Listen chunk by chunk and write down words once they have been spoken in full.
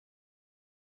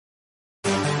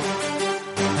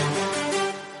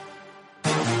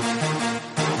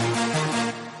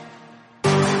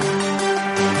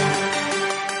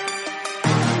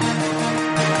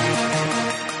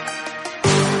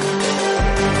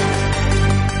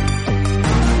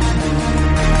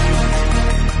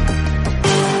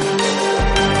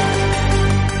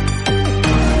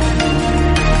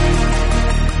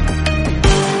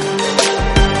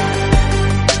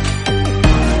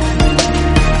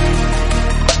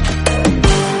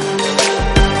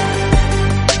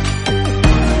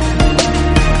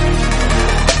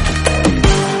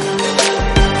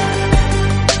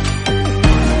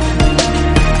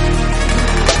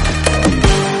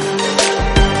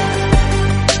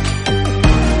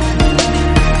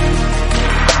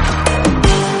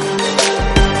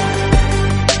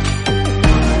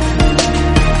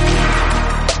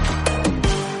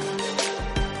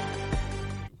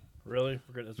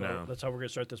That's how we're going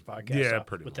to start this podcast. Yeah, off,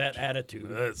 pretty with much. that attitude.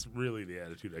 That's really the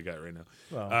attitude I got right now.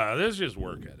 Well, That's just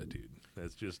work attitude.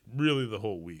 That's just really the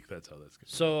whole week. That's how that's going.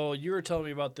 so you were telling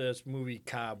me about this movie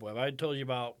Cobweb. I told you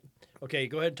about. Okay,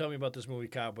 go ahead and tell me about this movie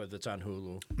Cobweb that's on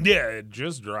Hulu. Yeah, it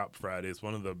just dropped Friday. It's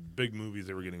one of the big movies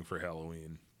they were getting for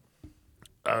Halloween.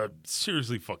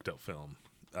 Seriously fucked up film.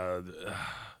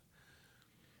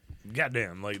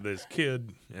 Goddamn, like this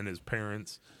kid and his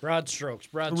parents. Broad strokes.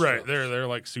 Right, they're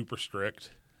like super strict.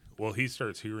 Well, he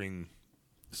starts hearing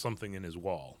something in his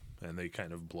wall, and they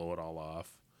kind of blow it all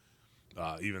off.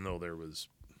 Even though through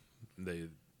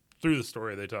the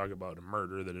story they talk about a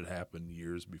murder that had happened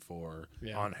years before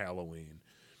on Halloween,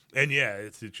 and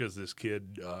it's just this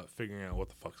kid figuring out what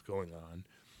the fuck's going on,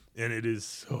 and it is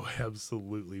so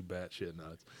absolutely batshit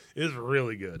nuts. It's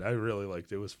really good. I really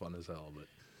liked it. It was fun as hell, but.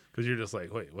 Because you're just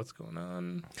like, wait, what's going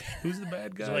on? Who's the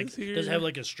bad guy here? Does it have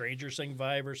like a Stranger Things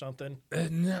vibe or something?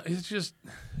 No, it's just,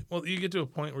 well, you get to a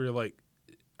point where you're like,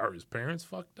 are his parents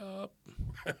fucked up?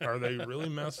 Are they really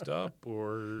messed up?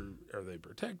 Or are they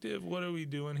protective? What are we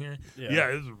doing here? Yeah,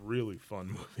 it was a really fun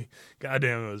movie.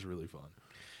 Goddamn, it was really fun.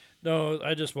 No,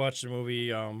 I just watched a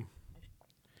movie called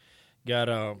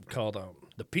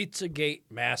The Pizzagate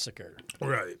Massacre.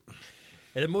 Right.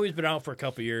 And the movie's been out for a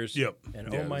couple years. Yep.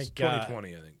 And yeah, oh my God.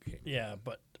 2020, I think. Yeah,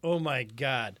 but oh my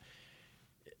God.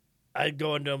 I'd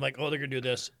go into them like, oh, they're going to do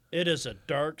this. It is a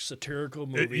dark, satirical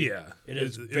movie. It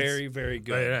is very, very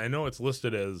good. I know it's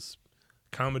listed as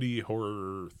comedy,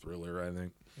 horror, thriller, I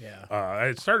think. Yeah.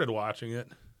 I started watching it.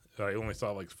 I only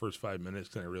saw like the first 5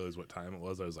 minutes, and I realized what time it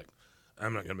was. I was like,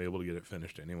 I'm not going to be able to get it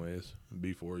finished anyways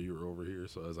before you were over here.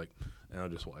 So I was like, I'll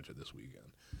just watch it this weekend.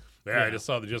 Yeah, I just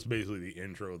saw just basically the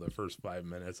intro, the first 5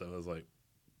 minutes. I was like,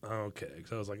 okay.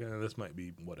 Because I was like, this might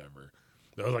be whatever.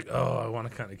 I was like, I want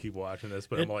to kind of keep watching this.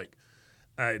 But I'm like,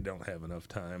 I don't have enough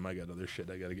time. I got other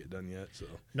shit I got to get done yet. So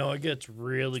no, it gets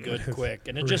really good quick.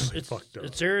 And it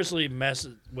it seriously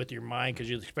messes with your mind because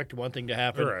you expect one thing to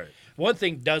happen. Right. One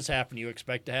thing does happen you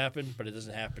expect to happen, but it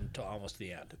doesn't happen until almost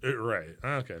the end. Right.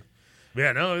 Okay.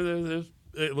 Yeah, no,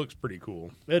 it looks pretty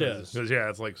cool. It is. Because,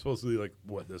 it's like supposed to be like,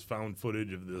 this found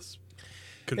footage of this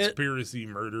conspiracy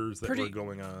murders that were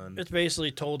going on. It's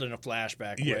basically told in a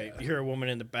flashback way. You hear a woman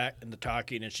in the back in the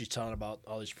talking, and she's telling about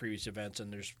all these previous events,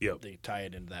 and they tie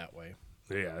it into that way.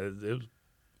 Yeah, it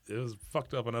was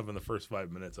fucked up enough in the first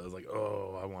 5 minutes. I was like,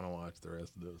 I want to watch the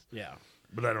rest of this. Yeah.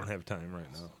 But I don't have time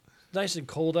right now. It's nice and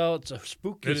cold out. It's a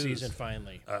spooky season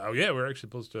finally. We're actually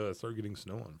supposed to start getting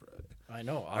snow on Friday. I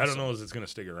know. Awesome. I don't know if it's going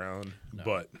to stick around,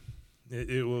 but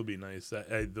it will be nice.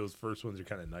 Those first ones are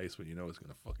kind of nice when you know it's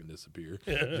going to fucking disappear.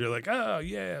 You're like, I'm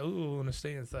going to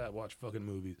stay inside, watch fucking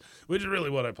movies, which is really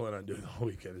what I plan on doing the whole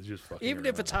weekend is just fucking Even around.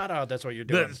 if it's hot out, that's what you're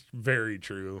doing. That's very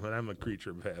true, and I'm a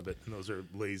creature of habit, and those are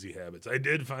lazy habits. I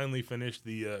did finally finish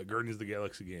the Guardians of the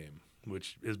Galaxy game,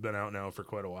 which has been out now for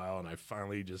quite a while, and I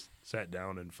finally just sat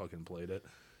down and fucking played it.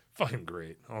 Fucking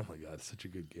great. Oh, my God. Such a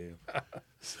good game.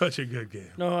 Such a good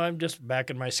game. No, I'm just back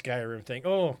in my Skyrim thing.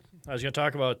 Oh, I was going to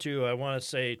talk about, too, I want to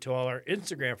say to all our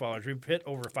Instagram followers, we've hit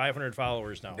over 500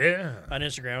 followers now on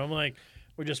Instagram. I'm like,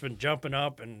 we've just been jumping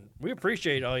up, and we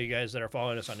appreciate all you guys that are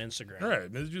following us on Instagram. Right.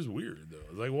 It's just weird, though.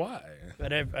 It's like, why?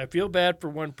 But I feel bad for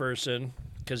one person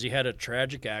because he had a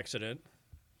tragic accident.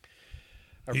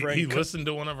 He listened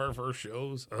to one of our first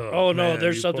shows. Oh, no,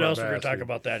 there's something else we're going to talk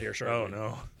about that here shortly.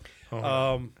 Oh,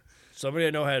 no. Somebody I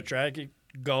know had a tragic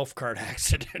golf cart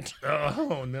accident.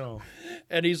 Oh, no.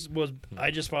 And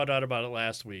I just found out about it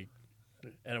last week,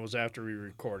 and it was after we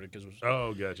recorded.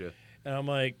 Oh, gotcha. And I'm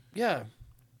like, yeah,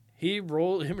 him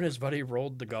and his buddy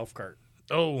rolled the golf cart.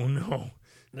 Oh, no.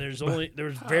 There was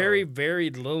very, very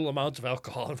little amounts of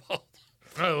alcohol involved.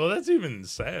 Oh, well, that's even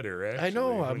sadder, actually. I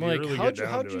know. I'm like, really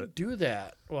how'd you do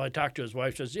that? Well, I talked to his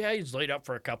wife. She says, yeah, he's laid up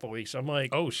for a couple of weeks. I'm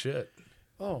like, oh, shit.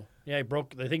 Oh, yeah, I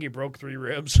think he broke 3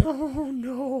 ribs. Oh,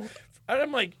 no. And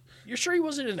I'm like, you're sure he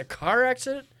wasn't in a car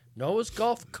accident? No, it was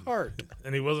golf cart.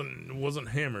 And he wasn't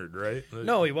hammered, right?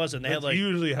 No, he wasn't. That's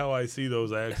usually how I see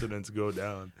those accidents go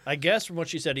down. I guess from what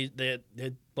she said,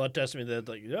 they blood tested me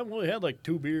that he had like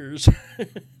 2 beers.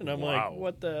 And I'm like,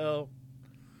 what the hell?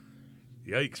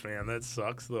 Yikes, man, that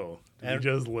sucks though. He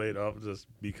just laid up just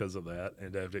because of that,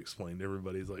 and I have to explain to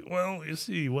everybody. He's like, well, you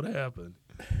see what happened.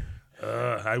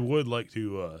 I would like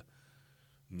to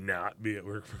not be at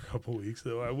work for a couple weeks,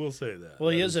 though. I will say that. Well,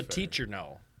 he is a teacher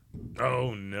now.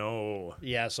 Oh, no.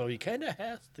 Yeah, so he kind of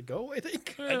has to go, I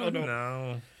think. I don't know.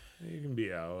 No, you can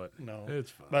be out. No. It's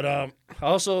fine. But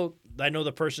also, I know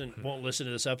the person won't listen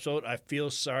to this episode. I feel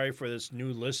sorry for this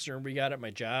new listener we got at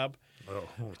my job. Oh.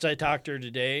 Because I talked to her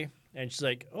today, And she's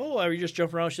like, "Oh, are you just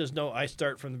jumping around?" She says, "No, I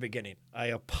start from the beginning." I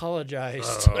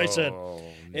apologized. I said,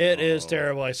 "It is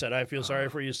terrible." I said, "I feel sorry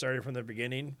for you starting from the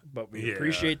beginning, but we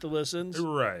appreciate the listens."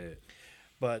 Right.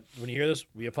 But when you hear this,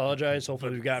 we apologize.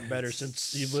 Hopefully, we've gotten better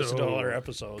since you've listened to all our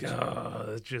episodes.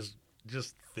 God,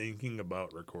 just thinking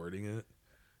about recording it,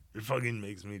 it fucking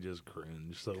makes me just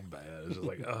cringe so bad. It's just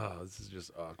like, this is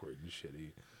just awkward and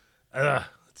shitty.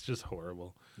 It's just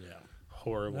horrible. Yeah.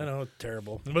 Horrible. I know,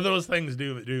 terrible. But those things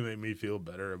do make me feel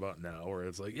better about now, where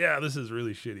it's like, yeah, this is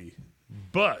really shitty,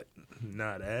 but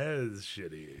not as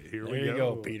shitty. Here we go. There you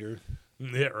go, Peter.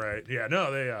 Yeah, right. Yeah,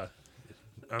 no, they.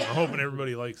 I'm hoping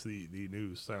everybody likes the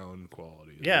new sound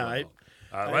quality. Yeah,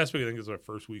 well. Last week I think was our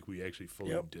first week we actually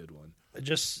fully did one.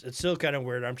 It's still kind of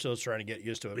weird. I'm still trying to get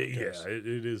used to it. Yeah,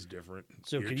 it is different.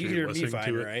 So can you hear me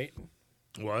fine, right?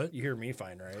 What? You hear me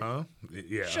fine, right? Huh?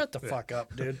 Yeah. Shut the fuck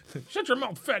up, dude. Shut your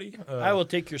mouth, fatty. I will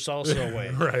take your salsa away.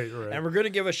 Right. And we're going to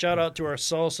give a shout out to our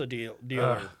salsa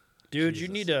dealer. Dude, Jesus.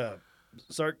 you need to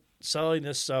start selling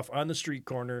this stuff on the street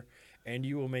corner, and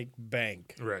you will make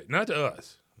bank. Right. Not to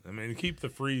us. I mean, keep the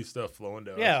free stuff flowing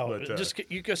to Yeah, us.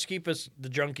 But, you just keep us, the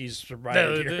junkies,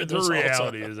 provided here. The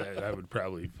reality is that I would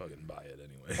probably fucking buy it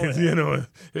anyway. You know,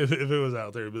 if it was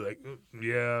out there, it'd be like,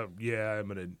 yeah, I'm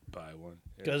going to buy one.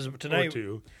 Because tonight,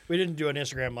 we didn't do an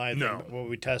Instagram Live thing, but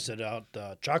we tested out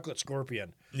Chocolate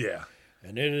Scorpion. Yeah.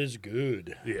 And it is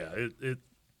good. Yeah,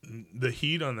 the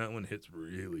heat on that one hits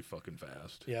really fucking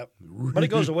fast. Yep. But it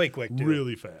goes away quick, too.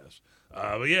 Really fast.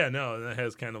 But yeah, no, that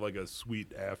has kind of like a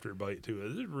sweet after bite to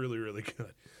it. It's really, really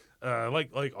good.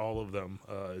 Like all of them,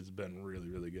 it's been really,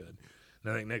 really good.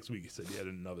 And I think next week you said you had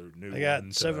another new one. I got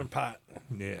 7-pot.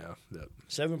 Yeah.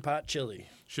 7-pot chili.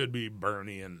 Should be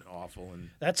burny and awful. And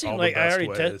that seemed like I already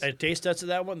I taste tested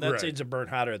that one. That seems to burn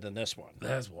hotter than this one.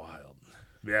 That's wild.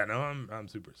 Yeah, no, I'm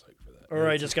super psyched for that. Or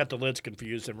I just got the lids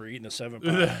confused and we're eating the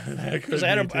 7-pot. Because I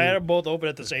had them both open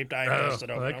at the same time.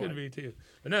 That could be too.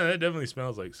 But no, that definitely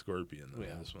smells like scorpion. Though.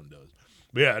 Yeah, this one does.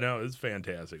 But yeah, no, it's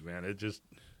fantastic, man. It's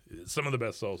some of the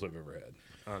best salsa I've ever had.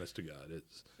 Honest to God, it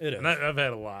is. And I've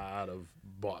had a lot of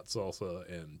bought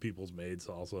salsa and people's made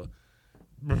salsa.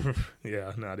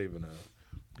 Yeah, not even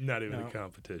a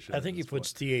competition. I think he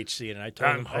puts THC in it.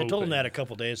 I told him that a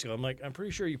couple days ago. I'm like, I'm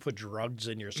pretty sure you put drugs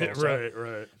in your salsa.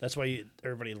 Right. That's why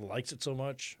everybody likes it so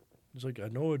much. He's like, I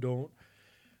know I don't.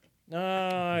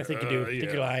 I think you do. I think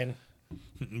you're lying.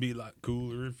 Be a lot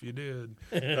cooler if you did.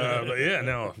 But yeah,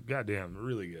 no, goddamn,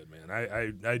 really good, man.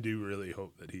 I do really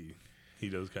hope that he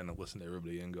does kind of listen to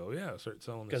everybody and go, yeah, start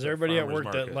selling. Because everybody at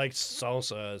work that likes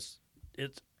salsa we're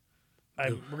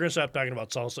gonna stop talking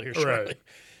about salsa here shortly. Right.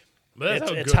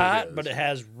 But it's hot, but it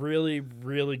has really,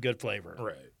 really good flavor.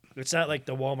 Right. It's not like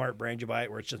the Walmart brand you buy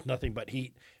where it's just nothing but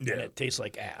heat and it tastes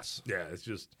like ass. Yeah, it's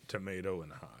just tomato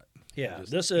and hot. Yeah,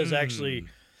 this is actually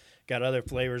got other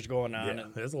flavors going on. Yeah,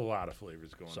 there's a lot of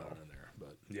flavors going on in there.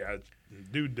 But yeah,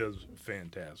 dude does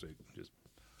fantastic. Just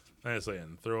honestly,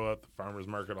 and throw out the farmer's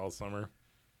market all summer.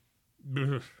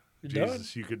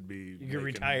 Jesus, you could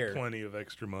retire. Plenty of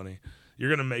extra money. You're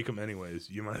gonna make them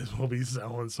anyways. You might as well be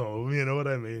selling some of them. You know what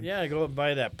I mean? Yeah, go and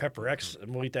buy that Pepper X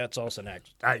and we'll eat that salsa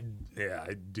next. I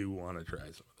do want to try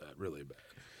some of that really bad.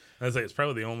 I'd say it's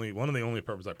probably one of the only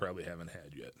peppers I probably haven't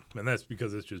had yet, and that's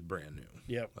because it's just brand new.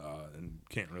 Yep. And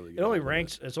can't really. It only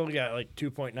ranks. It's only got like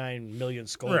 2.9 million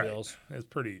Scovilles. Right. It's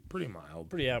pretty mild.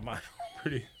 Pretty mild.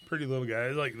 Pretty little guy.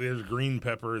 It's like there's green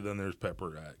pepper, then there's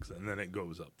Pepper X, and then it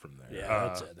goes up from there.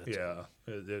 Yeah,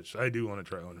 that's it. I do want to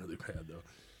try one really bad though,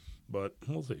 but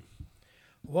we'll see.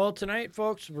 Well, tonight,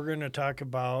 folks, we're going to talk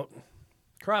about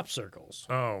crop circles.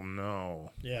 Oh no.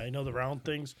 Yeah, you know the round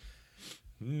things.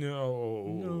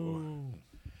 No.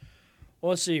 Well,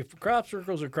 let's see. Crop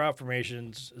circles or crop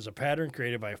formations is a pattern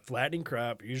created by a flattening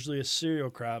crop, usually a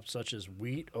cereal crop such as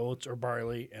wheat, oats, or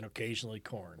barley, and occasionally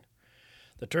corn.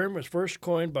 The term was first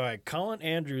coined by Colin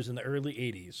Andrews in the early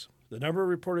 80s. The number of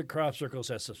reported crop circles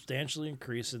has substantially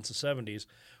increased since the 70s,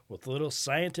 with little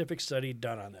scientific study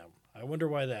done on them. I wonder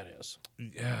why that is.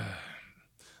 Yeah.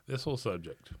 This whole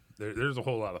subject, there's a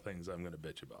whole lot of things I'm going to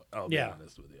bitch about. I'll be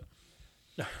honest with you.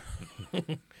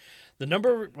 The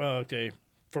number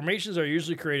formations are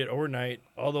usually created overnight,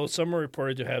 although some are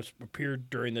reported to have appeared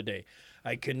during the day.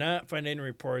 I could not find any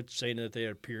reports saying that they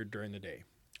appeared during the day.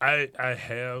 I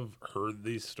have heard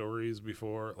these stories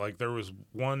before. Like there was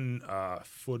one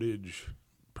footage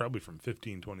probably from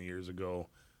 15, 20 years ago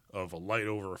of a light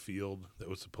over a field that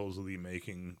was supposedly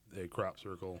making a crop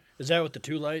circle. Is that with the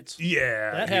two lights?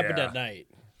 Yeah. That happened at night.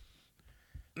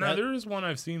 No, there is one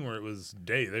I've seen where it was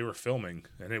day. They were filming,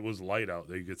 and it was light out.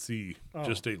 They could see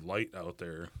just a light out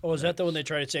there. Oh, is that the one they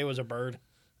tried to say was a bird?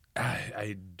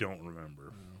 I don't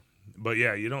remember. But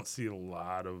yeah, you don't see a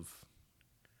lot of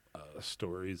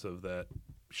stories of that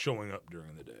showing up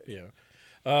during the day. Yeah.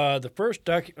 The first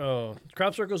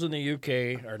crop circles in the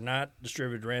UK are not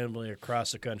distributed randomly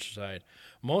across the countryside.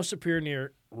 Most appear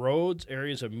near roads,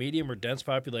 areas of medium or dense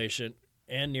population,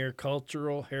 and near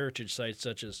cultural heritage sites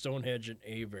such as Stonehenge and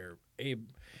Avebury.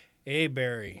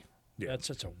 Yeah. That's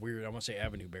such a weird. I want to say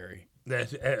Avenue Berry.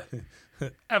 That's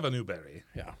Avenue Berry.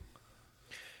 Yeah.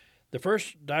 The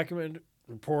first documented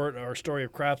report or story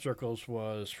of crop circles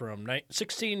was from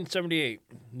 1678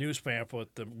 news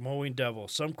pamphlet, The Mowing Devil.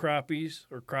 Some crappies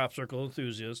or crop circle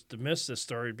enthusiasts dismissed this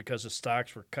story because the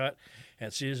stalks were cut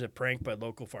and seen as a prank by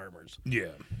local farmers.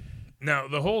 Yeah. Now,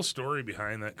 the whole story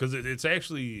behind that, because it's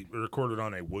actually recorded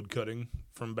on a wood cutting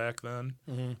from back then.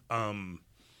 Mm-hmm.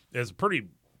 It's a pretty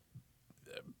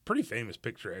famous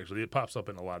picture, actually. It pops up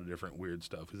in a lot of different weird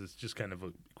stuff because it's just kind of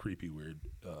a creepy, weird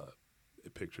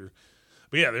picture.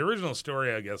 But yeah, the original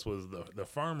story, I guess, was the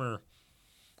farmer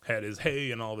had his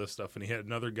hay and all this stuff, and he had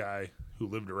another guy who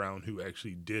lived around who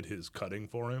actually did his cutting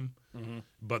for him. Mm-hmm.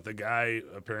 But the guy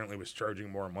apparently was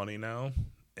charging more money now,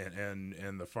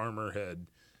 and the farmer had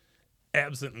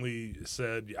absently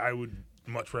said, I would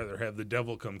much rather have the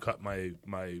devil come cut my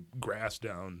grass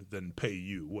down than pay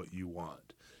you what you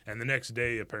want. And the next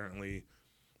day, apparently,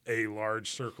 a large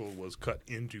circle was cut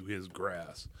into his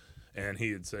grass. And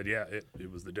he had said, yeah, it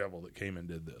was the devil that came and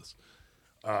did this.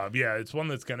 Yeah, it's one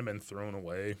that's kind of been thrown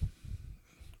away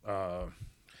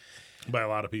by a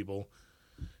lot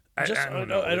I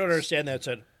don't understand that.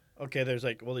 Said, okay, there's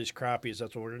like, well, these crappies,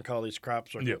 that's what we're going to call these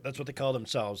crops. Yep. That's what they call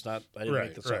themselves. I didn't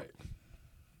make this up. Right.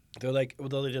 They're like, well,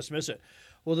 they dismiss it.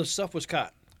 Well, the stuff was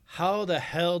caught. How the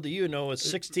hell do you know it's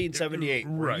 1678?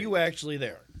 Right. Were you actually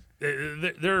there?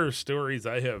 There are stories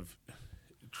I have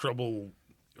trouble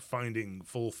finding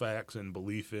full facts and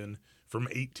belief in from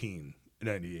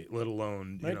 1898, let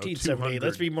alone 1978.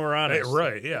 Let's be more honest.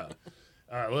 Right? Yeah.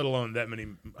 Let alone that many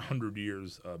 100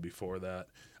 years before that.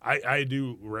 I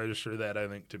do register that, I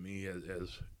think, to me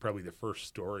as probably the first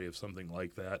story of something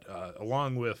like that,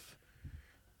 along with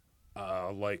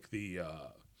like the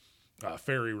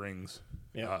fairy rings.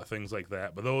 Yeah. Things like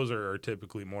that, but those are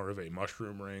typically more of a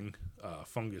mushroom ring,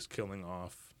 fungus killing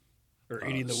off, or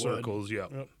eating the circles.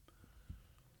 wood.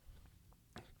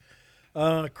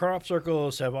 Yep. Crop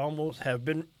circles have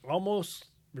been almost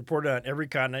reported on every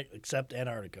continent except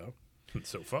Antarctica.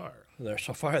 So far,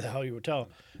 the hell you would tell.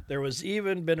 There was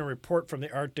even been a report from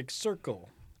the Arctic Circle.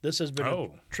 This has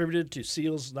been attributed to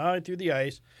seals gnawing through the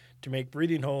ice to make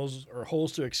breathing holes or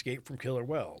holes to escape from killer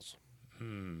whales.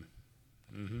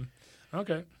 Mm-hmm.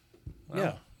 Okay.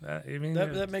 Well, yeah.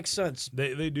 That makes sense.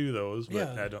 They do those,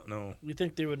 but I don't know. You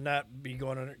think they would not be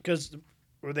going under? Because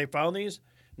where they found these,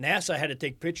 NASA had to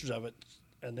take pictures of it,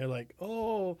 and they're like,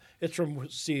 oh, it's from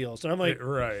seals. And I'm like,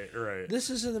 right. This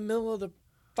is in the middle of the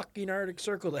fucking Arctic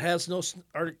Circle that has no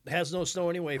snow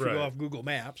anyway if you go off Google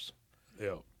Maps.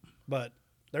 Yeah. But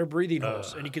they're breathing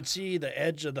holes, and you can see the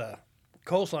edge of the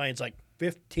coastline's like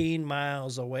 15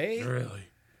 miles away. Really?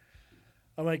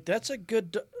 I'm like, that's a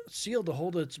good seal to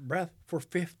hold its breath for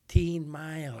 15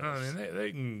 miles. I mean,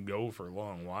 they can go for a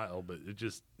long while, but it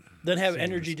just then have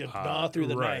energy to gnaw through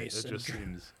the ice. It just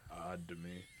seems odd to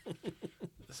me.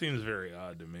 It seems very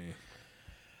odd to me.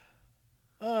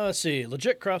 Let's see.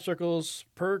 Legit crop circles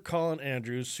per Colin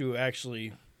Andrews, who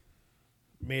actually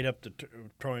made up the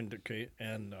Trojan Decade.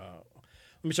 And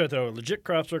let me start that over. Legit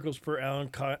crop circles per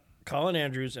Colin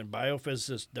Andrews and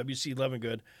biophysicist W.C.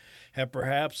 Levengood have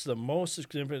perhaps the most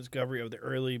significant discovery of the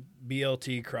early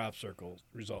BLT crop circle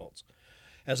results.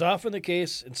 As often the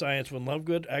case in science, when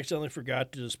Levengood accidentally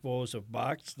forgot to dispose of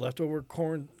boxed leftover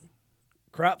corn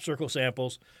crop circle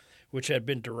samples, which had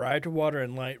been derived of water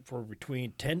and light for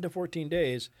between 10 to 14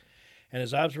 days, and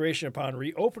his observation upon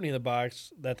reopening the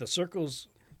box that the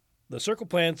circle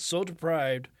plants so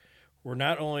deprived were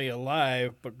not only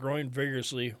alive but growing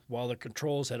vigorously while the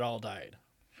controls had all died.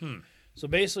 So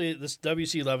basically, this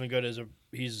W.C. Levengood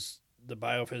he's the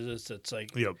biophysicist that's like,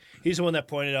 he's the one that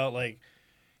pointed out, like,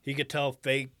 he could tell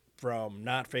fake from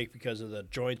not fake because of the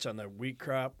joints on the wheat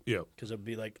crop. Yeah. Because it would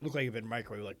be like, look like it had been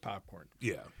microwave like popcorn.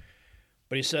 Yeah.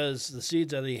 But he says the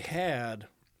seeds that he had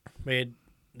made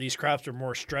these crops are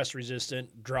more stress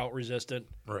resistant, drought resistant.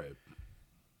 Right.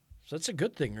 So that's a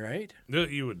good thing, right?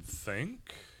 You would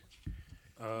think.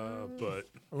 But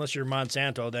unless you're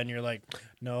Monsanto, then you're like,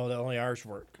 no, that only ours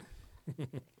work.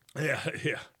 Yeah.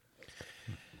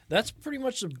 That's pretty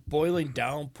much the boiling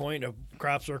down point of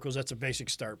crop circles. That's a basic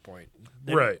start point.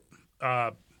 Right.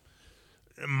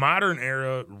 Modern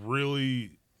era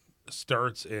really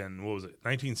starts in,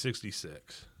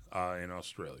 1966 in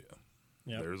Australia.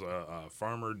 Yep. There's a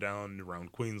farmer down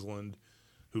around Queensland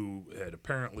who had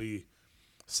apparently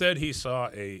said he saw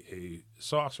a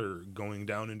saucer going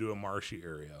down into a marshy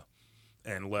area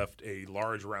and left a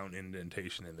large round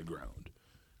indentation in the ground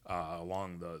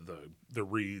along the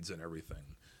reeds and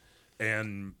everything.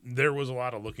 And there was a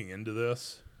lot of looking into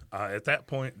this. At that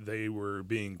point, they were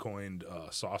being coined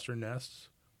saucer nests.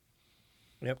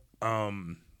 Yep.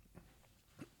 And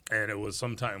it was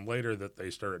sometime later that they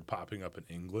started popping up in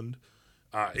England.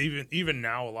 Even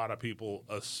now, a lot of people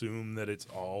assume that it's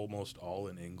almost all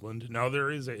in England. Now,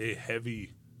 there is a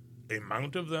heavy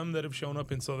amount of them that have shown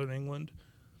up in southern England,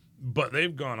 but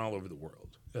they've gone all over the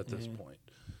world at this point.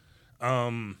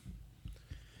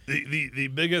 The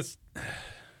biggest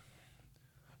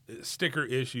sticker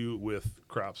issue with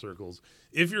crop circles,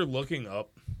 if you're looking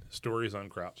up stories on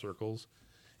crop circles,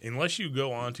 unless you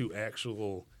go onto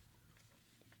actual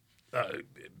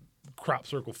crop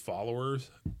circle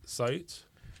followers sites,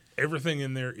 everything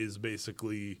in there is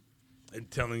basically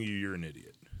telling you you're an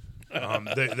idiot.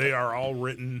 They are all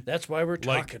written. That's why we're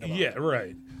talking about Yeah, it.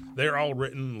 right. They're all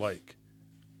written like,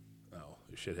 oh,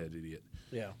 shithead idiot.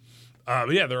 Yeah.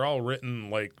 But yeah, they're all written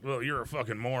like, well, you're a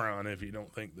fucking moron if you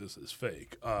don't think this is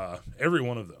fake. Every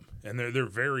one of them, and they're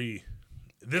very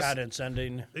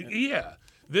condescending. Yeah,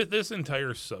 this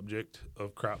entire subject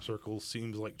of crop circles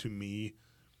seems like to me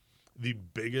the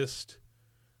biggest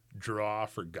draw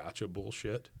for gotcha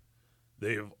bullshit.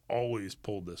 They have always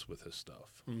pulled this with his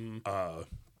stuff.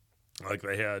 Like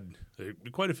they had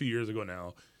quite a few years ago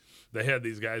now, they had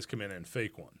these guys come in and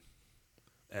fake one,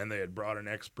 and they had brought an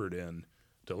expert in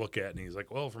to look at, and he's like,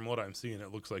 well, from what I'm seeing,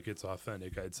 it looks like it's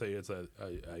authentic. I'd say it's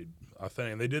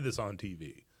authentic. And they did this on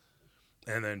TV.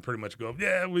 And then pretty much go,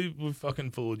 yeah, we fucking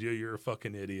fooled you. You're a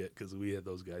fucking idiot because we had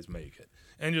those guys make it.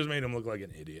 And just made him look like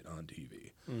an idiot on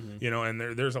TV. You know, and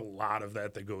there's a lot of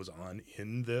that goes on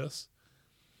in this,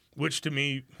 which to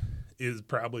me is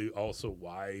probably also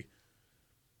why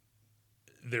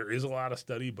there is a lot of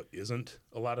study but isn't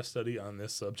a lot of study on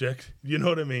this subject. You know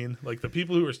what I mean? Like the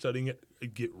people who are studying it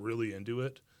get really into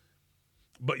it,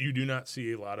 but you do not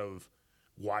see a lot of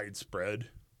widespread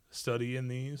study in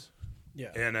these.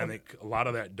 Yeah. And I think a lot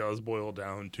of that does boil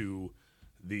down to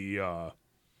the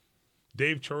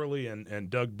Dave Chorley and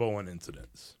Doug Bowen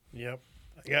incidents. Yep.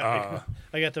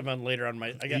 I got them on later on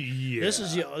my. This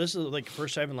is like the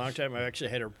first time in a long time I actually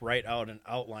had to write out an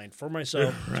outline for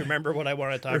myself to remember what I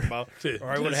want to talk about, or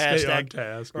I would have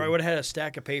had a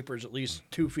stack of papers at least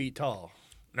 2 feet tall.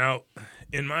 Now,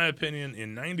 in my opinion,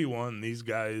 in '91, these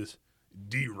guys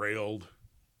derailed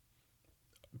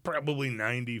probably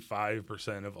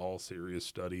 95% of all serious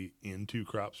study into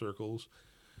crop circles.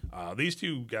 These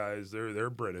two guys,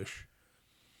 they're British.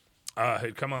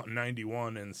 Had come out in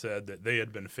 '91 and said that they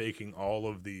had been faking all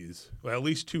of these, well, at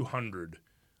least 200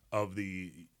 of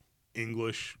the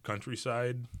English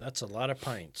countryside. That's a lot of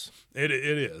pints. It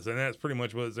is, and that's pretty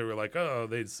much what they were like. Oh,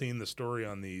 they'd seen the story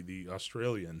on the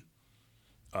Australian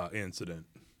incident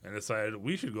and decided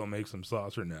we should go make some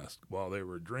saucer nest while they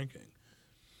were drinking.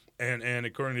 And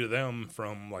according to them,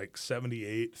 from like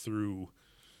 '78 through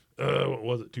what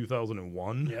was it,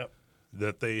 2001? Yep.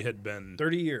 That they had been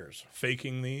 30 years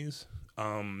faking these.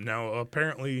 Now,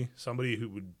 apparently, somebody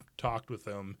who had talked with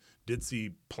them did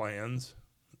see plans,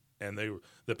 and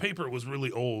the paper was really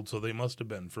old, so they must have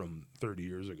been from 30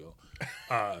 years ago,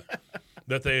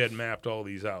 that they had mapped all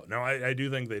these out. Now, I do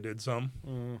think they did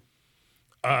some,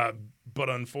 but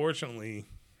unfortunately,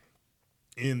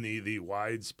 in the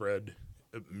widespread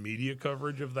media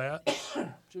coverage of that,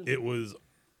 it was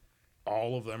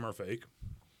all of them are fake.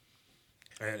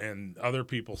 And other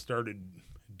people started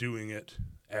doing it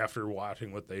after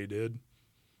watching what they did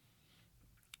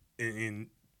in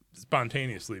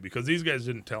spontaneously, because these guys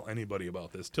didn't tell anybody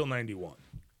about this till '91.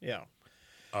 Yeah.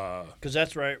 Because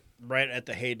that's right at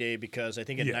the heyday, because I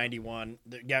think in 91,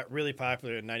 it got really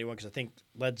popular in 91 because I think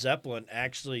Led Zeppelin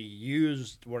actually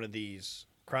used one of these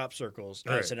crop circles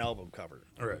as an album cover.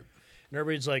 All right. And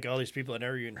everybody's like, all these people had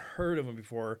never even heard of them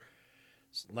before,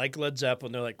 like Led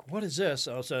Zeppelin, they're like, what is this?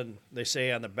 All of a sudden, they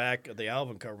say on the back of the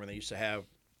album cover when they used to have,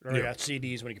 or they got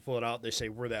CDs, when you can pull it out, they say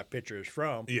where that picture is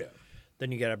from. Yeah.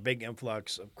 Then you got a big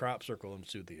influx of crop circle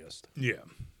enthusiasts. Yeah.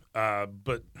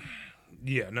 But,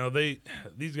 yeah, no,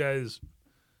 these guys,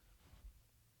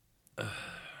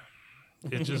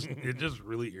 it just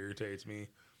really irritates me.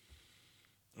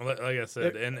 Like I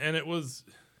said, and it was...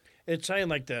 It's saying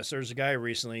like this. There's a guy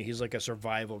recently, he's like a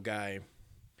survival guy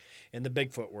in the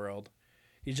Bigfoot world.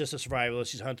 He's just a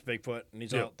survivalist. He hunts Bigfoot, and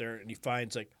he's out there, and he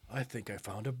finds, like, I think I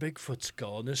found a Bigfoot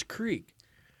skull in this creek.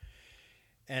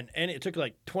 And it took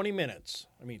like 20 minutes.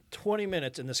 I mean, 20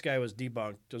 minutes, and this guy was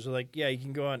debunked. It was like, yeah, you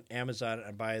can go on Amazon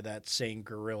and buy that same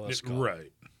gorilla skull.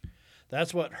 Right.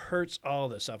 That's what hurts all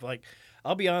this stuff. Like,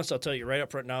 I'll be honest, I'll tell you right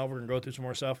up front now, we're going to go through some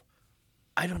more stuff.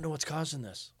 I don't know what's causing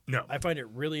this. No. I find it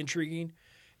really intriguing,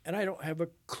 and I don't have a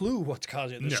clue what's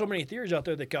causing it. There's so many theories out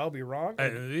there that could all be wrong.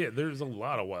 Yeah, there's a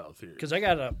lot of wild theories. Because I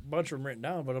got a bunch of them written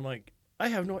down, but I'm like, I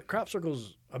have no... Crop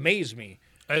circles amaze me.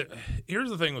 Here's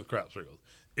the thing with crop circles.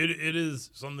 It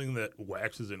is something that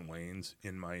waxes and wanes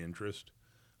in my interest.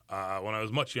 When I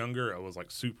was much younger, I was like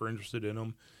super interested in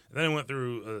them. And then I went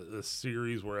through a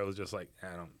series where I was just like,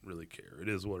 I don't really care. It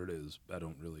is what it is. I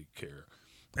don't really care.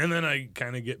 And then I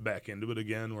kind of get back into it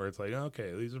again where it's like,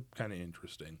 okay, these are kind of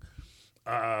interesting.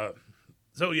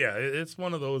 So, yeah, it's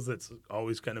one of those that's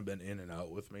always kind of been in and out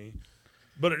with me.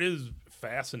 But it is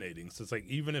fascinating. So it's like,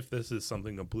 even if this is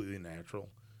something completely natural,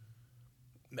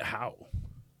 how?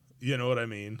 You know what I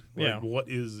mean? Like, yeah. What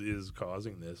is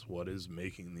causing this? What is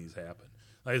making these happen?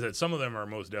 Like I said, some of them are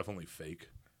most definitely fake.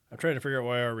 I'm trying to figure out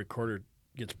why our recorder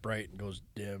gets bright and goes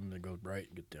dim and goes bright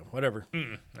and gets dim. Whatever.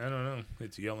 I don't know.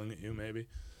 It's yelling at you, maybe.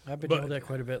 I've been yelled at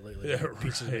quite a bit lately. Yeah,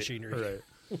 pieces of machinery.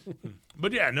 Right.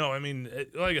 But yeah, no, I mean,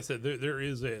 like I said, there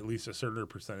is at least a certain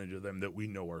percentage of them that we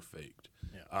know are faked.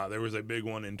 Yeah. There was a big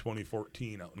one in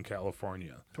 2014 out in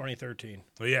California. 2013.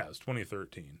 Well, yeah, it was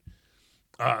 2013.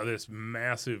 This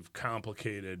massive,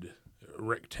 complicated,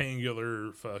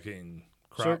 rectangular fucking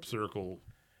crop circle,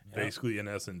 basically, in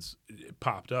essence, it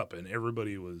popped up, and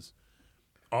everybody was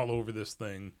all over this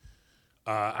thing.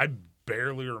 I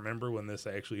barely remember when this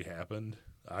actually happened.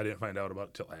 I didn't find out about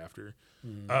it till after.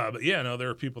 But yeah, no, there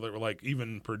are people that were like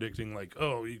even predicting like,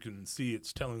 oh, you can see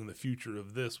it's telling the future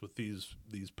of this with these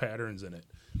patterns in it.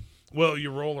 Well, you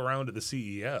roll around to the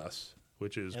CES,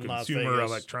 which is In Las Consumer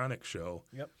Vegas. Electronics Show,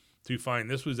 Yep. to find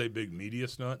this was a big media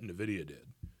stunt NVIDIA did.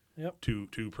 Yep.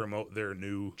 To promote their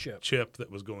new chip that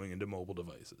was going into mobile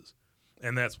devices.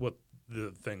 And that's what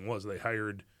the thing was. They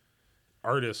hired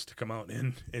artists to come out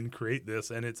and create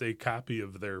this, and it's a copy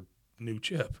of their new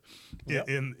chip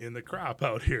in the crop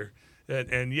out here.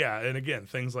 And yeah, and again,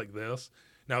 things like this.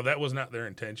 Now, that was not their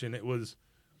intention. It was,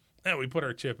 we put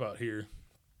our chip out here.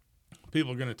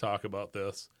 People are going to talk about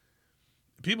this.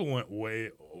 People went way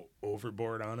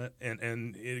overboard on it.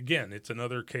 And again, it's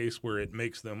another case where it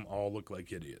makes them all look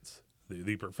like idiots.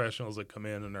 The professionals that come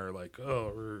in and are like,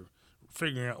 oh, we're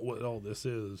figuring out what all this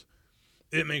is.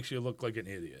 It makes you look like an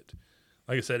idiot.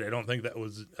 Like I said, I don't think that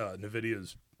was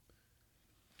NVIDIA's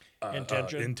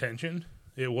intention.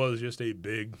 It was just a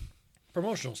big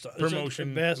promotional stuff.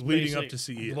 Promotion leading up to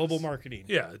CES. Global marketing.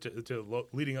 Yeah,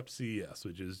 leading up to CES,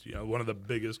 which is one of the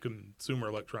biggest consumer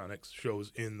electronics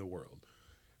shows in the world.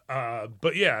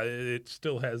 But yeah, it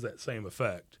still has that same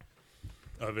effect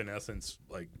of, in essence,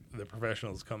 like the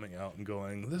professionals coming out and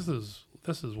going, "This is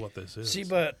what this is." See,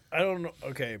 but I don't know.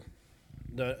 Okay,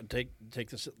 take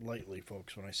this lightly,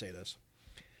 folks. When I say this,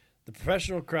 the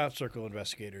professional crop circle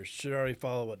investigators should already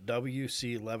follow what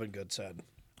W.C. Levengood said.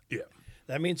 Yeah,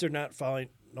 that means they're not following.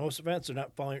 Most events, they're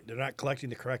not collecting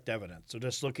the correct evidence. They're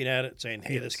just looking at it, saying,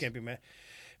 "Hey, this can't be made."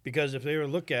 Because if they were to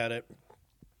look at it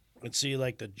and see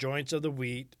like the joints of the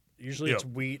wheat, usually it's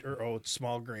wheat or oats,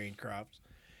 small grain crops,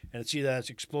 and see that it's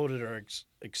exploded or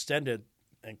extended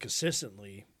and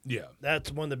consistently. Yeah,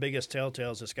 that's one of the biggest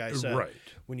telltales. This guy said, right.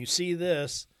 When you see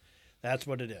this, that's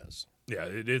what it is. Yeah,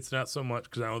 it's not so much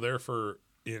because I know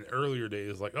in earlier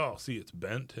days, like, oh, see, it's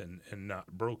bent and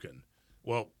not broken.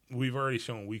 Well, we've already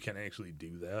shown we can actually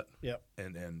do that. Yep.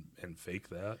 And fake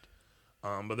that.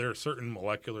 But there are certain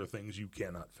molecular things you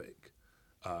cannot fake.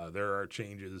 There are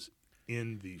changes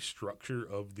in the structure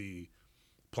of the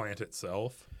plant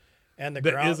itself. And the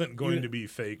that isn't going to be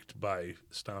faked by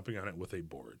stomping on it with a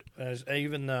board.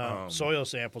 Even the soil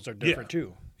samples are different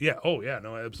too. Yeah. Oh, yeah.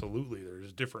 No, absolutely.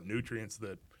 There's different nutrients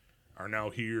that are now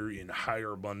here in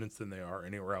higher abundance than they are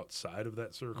anywhere outside of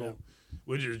that circle,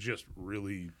 which is just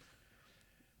really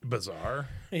bizarre.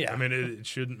 Yeah. I mean, it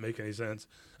shouldn't make any sense.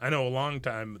 I know a long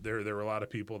time there were a lot of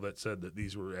people that said that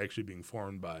these were actually being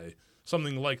formed by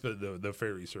something like the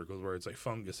fairy circles, where it's like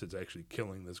fungus is actually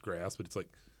killing this grass, but it's like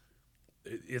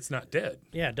it's not dead.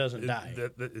 Yeah, it doesn't die.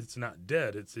 It's not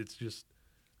dead. It's just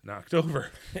knocked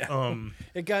over. Yeah.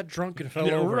 It got drunk and fell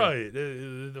over. Right.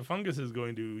 The fungus is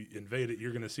going to invade it.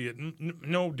 You're going to see it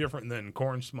no different than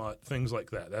corn smut, things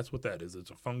like that. That's what that is. It's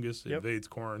a fungus. It invades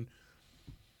corn.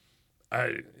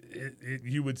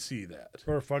 You would see that.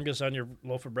 Or fungus on your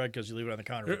loaf of bread because you leave it on the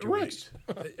counter for 2 weeks.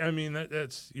 I mean,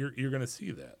 that's you're going to see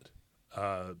that.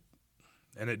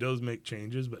 And it does make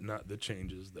changes, but not the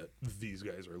changes that these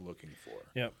guys are looking for.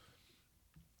 Yep.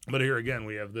 But here again,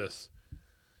 we have this.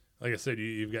 like I said,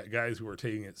 you've got guys who are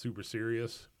taking it super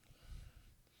serious,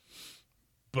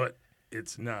 but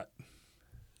it's not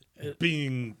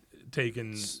being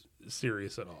taken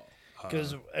serious at all.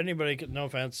 Because anybody can, no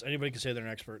offense, anybody can say they're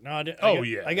an expert. No,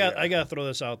 I got to throw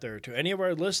this out there to any of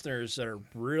our listeners that are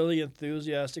really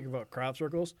enthusiastic about crop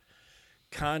circles.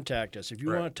 Contact us if you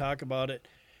want to talk about it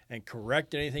and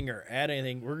correct anything or add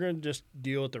anything. We're going to just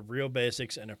deal with the real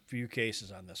basics and a few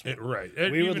cases on this one.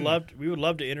 We would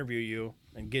love to interview you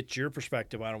and get your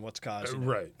perspective on what's causing it.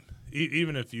 Right.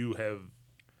 Even if you have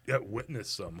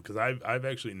witnessed some, because I've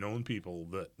actually known people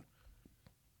that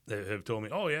have told me,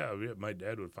 oh yeah, my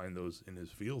dad would find those in his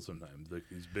field sometimes, like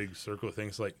these big circle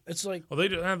things. It's like, well,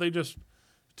 they just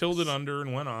tilled it under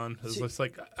and went on. It's just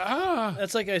like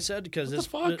That's like I said, because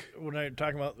when I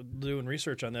talking about doing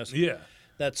research on this,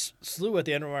 that's slew at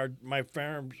the end of my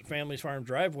family's farm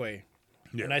driveway,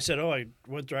 and I said, I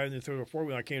went driving through a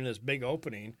 4-wheeler. I came to this big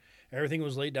opening, everything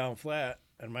was laid down flat,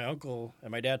 and my uncle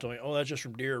and my dad told me, that's just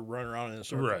from deer running around in a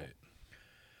circle. Right.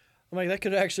 I'm like, that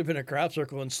could have actually been a crop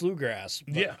circle in slough grass.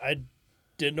 But I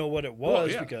didn't know what it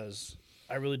was because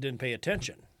I really didn't pay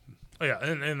attention. Yeah,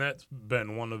 and that's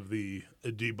been one of the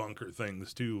debunker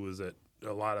things, too, is that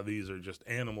a lot of these are just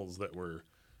animals that were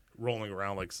rolling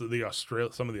around. Like some of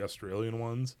the Australian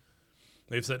ones,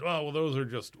 they've said, well, those are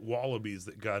just wallabies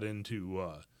that got into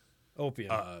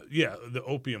opium. The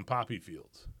opium poppy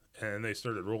fields. And they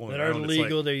started rolling that around. That are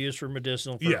legal, they're used for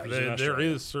medicinal purposes. Yeah, there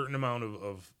is a certain amount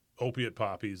of opiate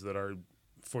poppies that are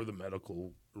for the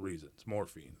medical reasons,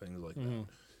 morphine, things like that.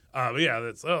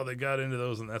 But they got into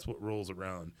those, and that's what rolls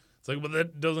around. It's like, but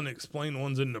that doesn't explain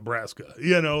ones in Nebraska. We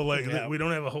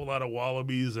don't have a whole lot of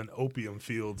wallabies and opium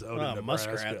fields out in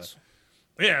Nebraska. Muskrats.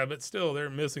 Yeah, but still, they're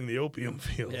missing the opium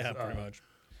fields. Yeah, pretty much.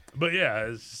 But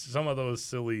it's some of those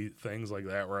silly things like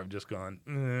that where I've just gone,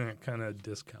 kind of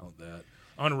discount that.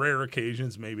 On rare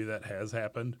occasions, maybe that has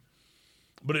happened,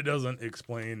 but it doesn't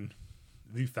explain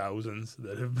the thousands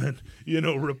that have been,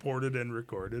 reported and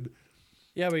recorded.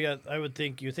 Yeah, I would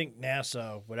think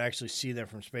NASA would actually see them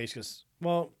from space because,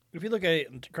 if you look at it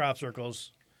in crop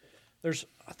circles, there's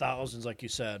thousands, like you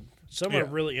said. Some are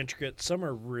really intricate, some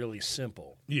are really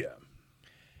simple. Yeah.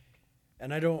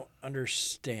 And I don't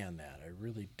understand that. I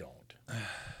really don't.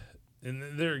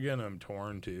 And there again, I'm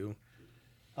torn too.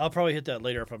 I'll probably hit that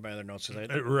later up on my other notes.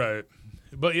 Right.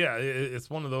 But it's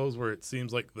one of those where it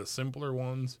seems like the simpler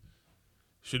ones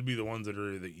should be the ones that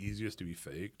are the easiest to be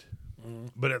faked. Mm-hmm.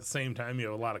 But at the same time, you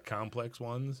have a lot of complex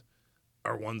ones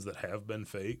are ones that have been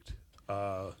faked.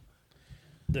 The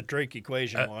Drake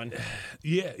equation one.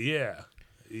 Yeah.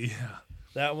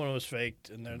 That one was faked,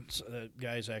 and then the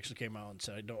guys actually came out and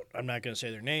said, I'm not going to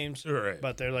say their names, right.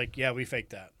 But they're like, yeah, we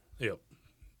faked that. Yep.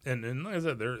 And like I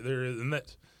said, there is, and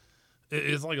that's,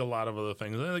 it's like a lot of other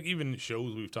things. Like even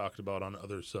shows we've talked about on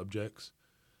other subjects,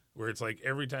 where it's like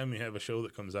every time you have a show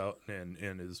that comes out and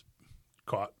is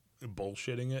caught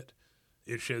bullshitting it,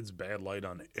 it sheds bad light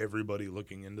on everybody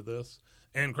looking into this.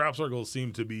 And crop circles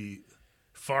seem to be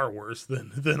far worse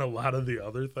than a lot of the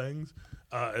other things,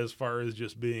 as far as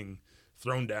just being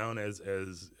thrown down as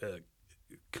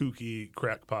kooky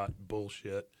crackpot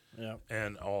bullshit,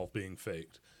 and all being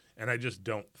faked. And I just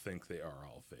don't think they are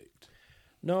all faked.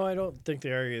 No, I don't think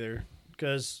they are either,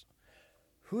 because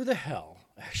who the hell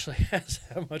actually has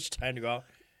that much time to go out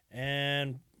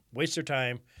and waste their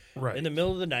time in the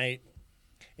middle of the night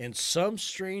in some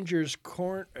stranger's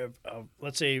corn of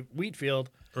let's say, wheat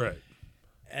field. Right.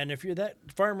 And if that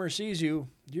farmer sees you,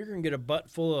 you're going to get a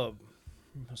butt full of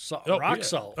rock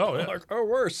salt. Oh, yeah. Or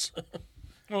worse.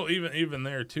 Well, even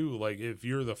there, too, like if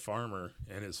you're the farmer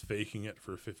and is faking it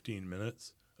for 15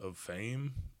 minutes of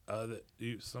fame that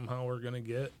you somehow are going to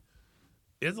get,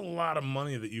 it's a lot of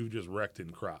money that you've just wrecked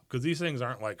in crop. Because these things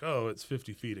aren't like, it's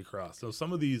 50 feet across. So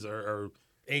some of these are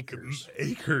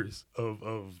acres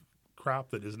of crop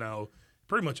that is now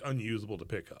pretty much unusable to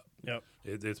pick up. Yep.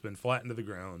 It's been flattened to the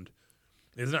ground.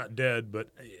 It's not dead, but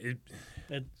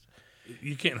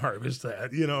you can't harvest that. I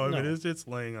mean, it's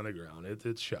laying on the ground.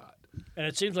 It's shot. And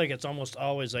it seems like it's almost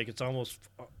always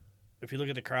if you look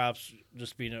at the crops,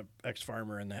 just being an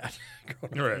ex-farmer in that,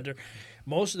 right.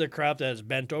 Most of the crop that is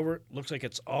bent over looks like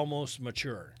it's almost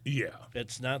mature. Yeah.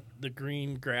 It's not the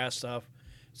green grass stuff.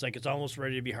 It's like it's almost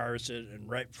ready to be harvested, and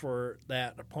right before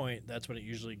that point, that's when it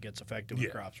usually gets affected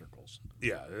with crop circles.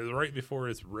 Yeah, right before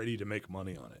it's ready to make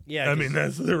money on it. Yeah, I mean,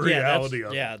 that's the reality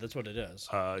of it. Yeah, that's what it is.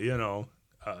 I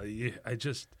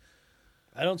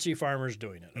don't see farmers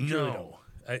doing it. I really don't.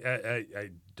 I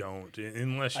don't,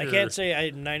 unless you're... I can't say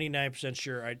I'm 99%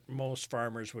 sure most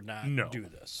farmers would not do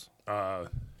this.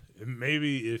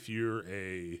 Maybe if you're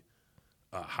a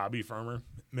a hobby farmer,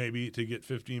 maybe to get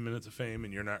 15 minutes of fame,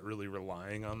 and you're not really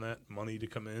relying on that money to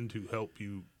come in to help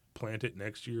you plant it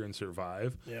next year and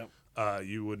survive. Yeah.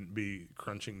 You wouldn't be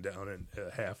crunching down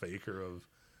a half acre of,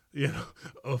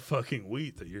 of fucking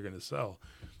wheat that you're going to sell.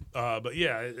 But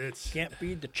yeah, it's Can't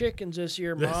feed the chickens this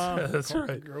year, Mom. that's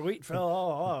right. Your wheat fell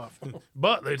all off.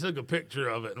 But they took a picture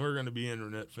of it, and we're going to be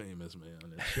internet famous, man.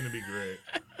 It's going to be great.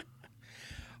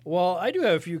 Well, I do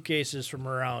have a few cases from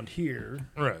around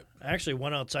here. Right. Actually,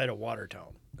 one outside of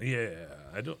Watertown. Yeah,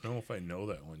 I don't know if I know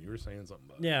that one. You were saying something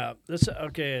about it. Yeah, this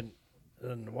okay.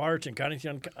 In Watertown,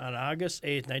 Connington, on August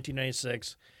 8th,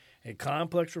 1996, a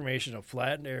complex formation of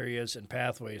flattened areas and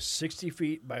pathways 60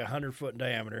 feet by 100 foot in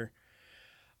diameter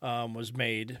was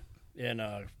made in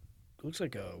looks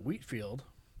like a wheat field.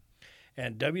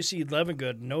 And W.C.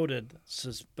 Levengood noted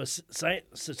the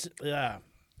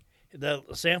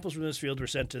samples from this field were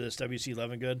sent to this W.C.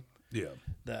 Levengood, Yeah.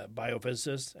 the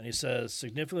biophysicist, and he says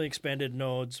significantly expanded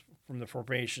nodes from the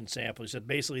formation sample. He said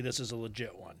basically this is a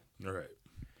legit one. All right.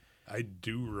 I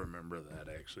do remember that,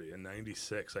 actually. In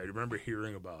 96, I remember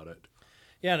hearing about it.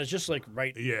 Yeah, and it's just like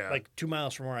Yeah. like 2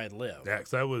 miles from where I live. Yeah,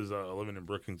 because I was living in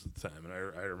Brookings at the time, and I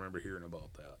remember hearing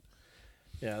about that.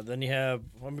 Yeah, then you have,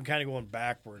 I'm kind of going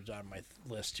backwards on my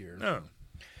list here. Oh.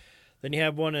 Then you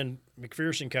have one in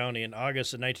McPherson County in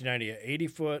August of 1990, 80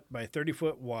 foot by 30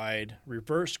 foot wide,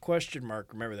 reverse question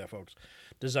mark, remember that, folks,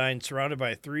 design surrounded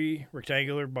by 3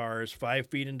 rectangular bars, 5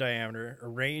 feet in diameter,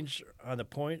 arranged on the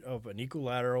point of an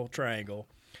equilateral triangle.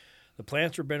 The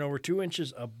plants were bent over 2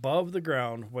 inches above the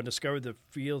ground when discovered the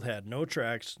field had no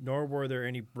tracks, nor were there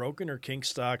any broken or kinked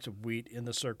stalks of wheat in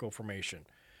the circle formation.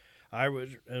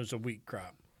 It was a wheat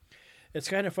crop. It's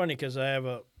kind of funny because I have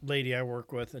a lady I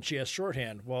work with, and she has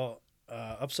shorthand. Well,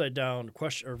 upside down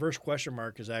reverse question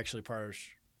mark is actually part of,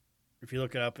 if you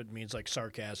look it up, it means like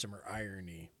sarcasm or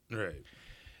irony. Right. And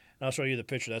I'll show you the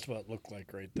picture. That's what it looked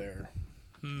like right there.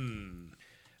 I know.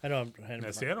 I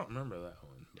don't remember that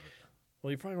one. But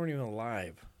Well, you probably weren't even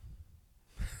alive.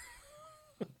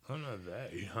 I'm not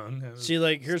that young. I was See,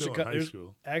 like here's still in high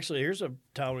school. here's a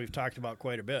town we've talked about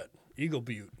quite a bit. Eagle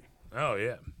Butte. Oh,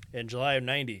 yeah. In July of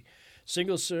 90.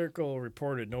 Single Circle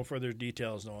reported no further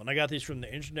details known. I got these from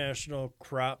the International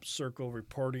Crop Circle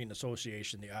Reporting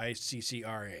Association, the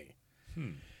ICCRA.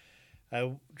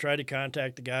 I tried to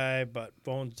contact the guy, but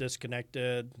phone's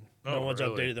disconnected. No one's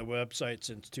really? updated the website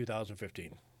since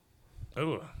 2015.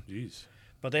 Oh, jeez.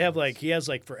 But they have he has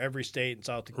for every state in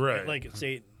South Right.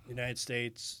 state United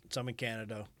States, some in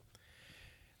Canada.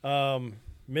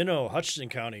 Minnow, Hutchinson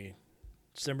County,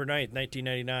 December 9th,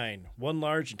 1999. 1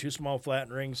 large and 2 small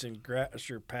flattened rings in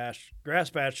grass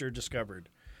pasture discovered.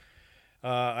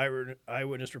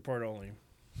 Eyewitness report only.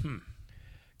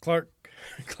 Clark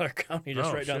County,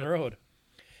 just right down the road.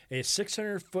 A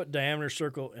 600-foot diameter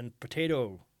circle in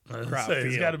potato crop field.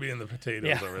 It's got to be in the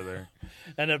potatoes over there.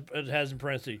 And it has in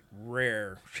parentheses,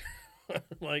 rare.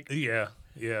 Yeah.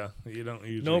 You don't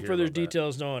usually No hear further about that.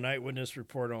 details known. Eyewitness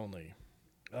report only.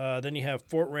 Then you have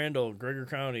Fort Randall, Gregor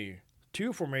County.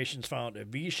 2 formations found, a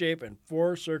V shape and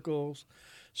 4 circles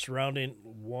surrounding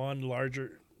 1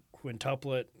 larger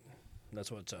quintuplet.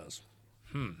 That's what it says.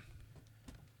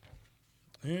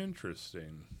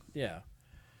 Interesting. Yeah.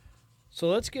 So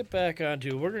let's get back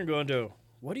onto, we're going to go into,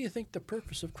 what do you think the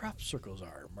purpose of crop circles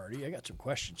are, Marty? I got some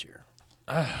questions here.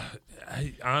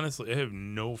 I honestly have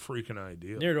no freaking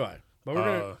idea. Neither do I. But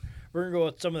we're gonna go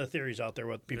with some of the theories out there,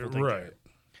 what people think. Right.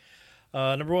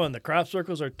 Number 1, the crop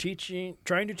circles are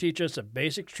trying to teach us the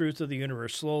basic truth of the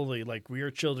universe slowly, like we are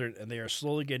children, and they are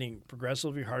slowly getting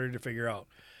progressively harder to figure out.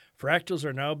 Fractals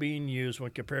are now being used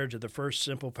when compared to the first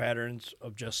simple patterns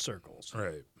of just circles.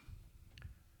 Right.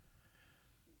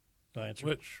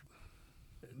 Which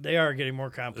they are getting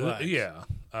more complex. Yeah.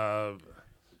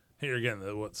 Here again,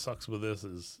 what sucks with this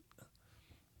is,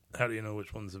 how do you know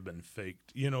which ones have been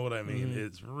faked? You know what I mean?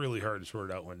 It's really hard to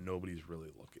sort out when nobody's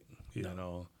really looking. You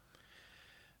know.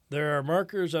 There are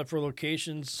markers for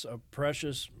locations of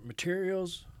precious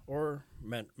materials or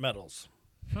metals.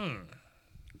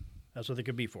 That's what they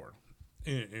could be for.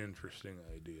 Interesting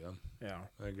idea. Yeah.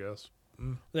 I guess.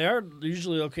 They are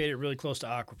usually located really close to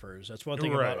aquifers. That's one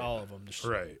thing about all of them.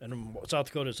 Right. And South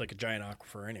Dakota is like a giant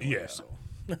aquifer anyway. Yeah. So.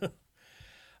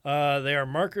 They are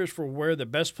markers for where the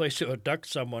best place to abduct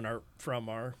someone are.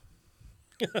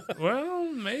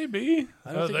 Well, maybe.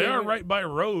 They are right by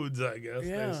roads, I guess,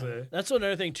 they say. That's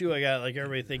another thing, too, I got.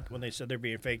 Everybody think when they said they're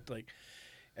being faked,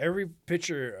 every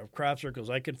picture of crop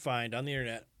circles I could find on the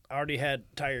internet already had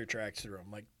tire tracks through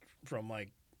them, from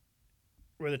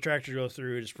where the tractor goes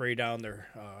through to spray down their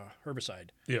herbicide.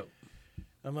 Yep.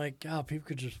 I'm like, God, people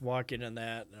could just walk in on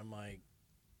that. And I'm like,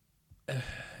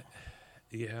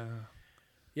 Yeah.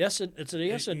 Yes, it's a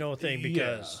yes and no thing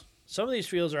because some of these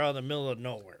fields are out in the middle of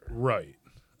nowhere. Right.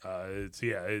 It's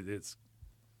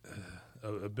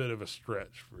a bit of a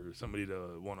stretch for somebody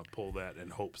to want to pull that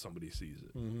and hope somebody sees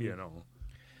it. You know.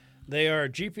 They are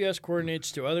GPS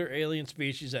coordinates to other alien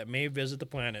species that may visit the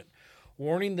planet,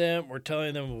 warning them or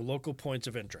telling them of local points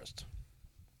of interest.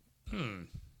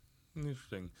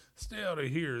 Interesting. Stay out of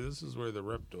here. This is where the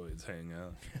reptoids hang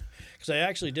out. Because I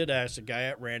actually did ask a guy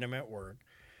at random at work,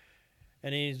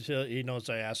 and he knows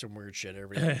I ask him weird shit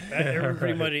every day.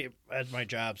 Everybody at my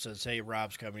job says, "Hey,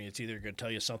 Rob's coming. It's either going to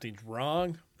tell you something's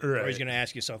wrong, or he's going to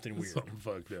ask you something weird." Something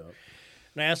fucked up.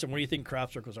 And I asked him, "What do you think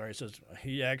crop circles are?"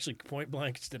 He actually point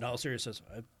blank, stood all serious, says,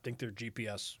 "I think they're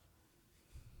GPS."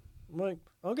 I'm like,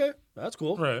 okay, that's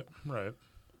cool. Right.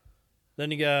 Then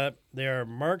they are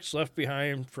marks left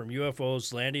behind from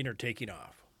UFOs landing or taking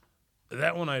off.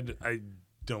 That one I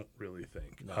don't really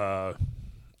think. No.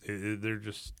 They're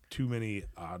just too many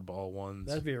oddball ones.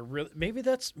 That'd be maybe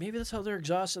that's how their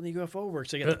exhaust on the UFO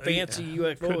works. They got the fancy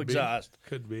UFO exhaust.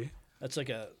 Could be. That's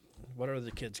like whatever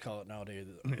the kids call it nowadays,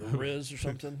 a Riz or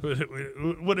something.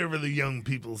 Whatever the young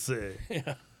people say.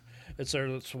 Yeah. It's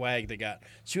their swag they got.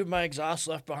 See what my exhaust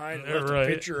left behind? It left a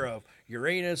picture of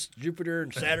Uranus, Jupiter,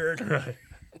 and Saturn.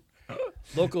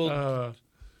 Local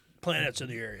planets in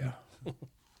the area.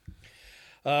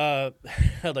 I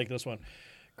like this one.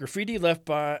 Graffiti left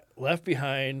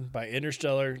behind by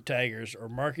interstellar taggers or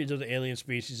markings of the alien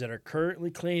species that are currently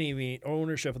claiming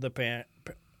ownership of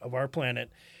our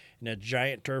planet in a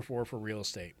giant turf war for real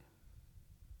estate.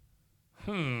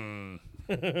 I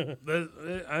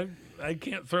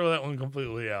can't throw that one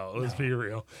completely out. Let's be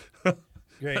real.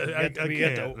 Great. We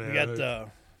got the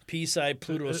P side,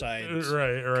 Pluto side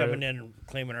right. coming in and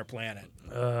claiming our planet.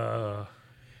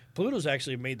 Pluto's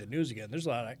actually made the news again. There's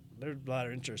a lot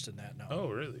of interest in that now. Oh,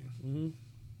 really? Mm-hmm.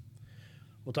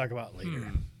 We'll talk about it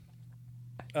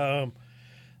later.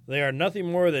 They are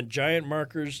nothing more than giant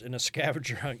markers in a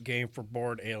scavenger hunt game for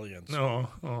bored aliens.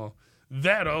 Oh.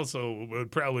 That also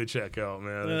would probably check out,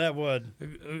 man. Yeah, that would.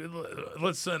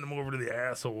 Let's send them over to the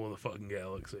asshole of the fucking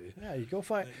galaxy. Yeah, you go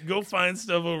find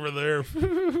stuff over there.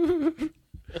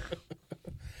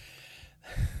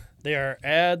 They are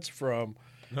ads from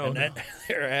an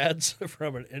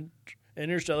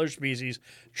interstellar species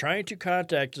trying to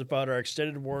contact us about our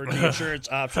extended warranty insurance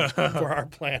options for our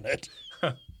planet.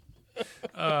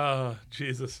 Oh,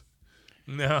 Jesus.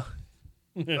 No.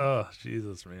 Oh,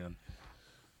 Jesus, man.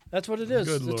 That's what it is.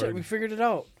 Good That's Lord. it. We figured it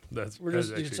out. We're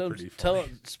just actually pretty funny.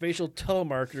 Spatial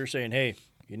telemarketer saying, "Hey,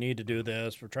 you need to do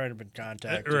this. We're trying to be in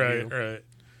contact." Right.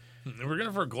 We're going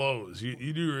to foreclose.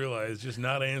 You do realize just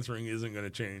not answering isn't going to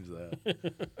change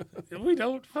that. We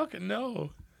don't fucking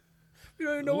know. We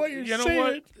don't even know what you're saying. You know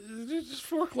what? Just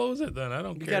foreclose it then. I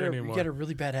don't care anymore. You got a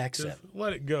really bad accent. Just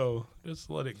let it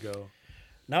go.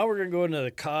 Now we're going to go into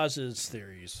the causes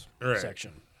theories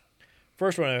section.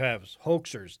 First one I have is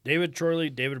hoaxers. David Chorley,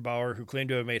 David Bauer, who claim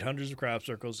to have made hundreds of crop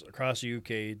circles across the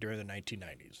UK during the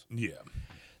 1990s. Yeah.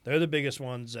 They're the biggest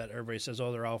ones that everybody says,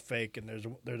 oh, they're all fake, and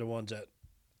they're the ones that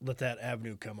let that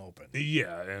avenue come open.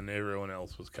 Yeah, and everyone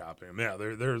else was copying them.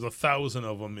 Yeah, there's 1,000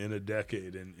 of them in a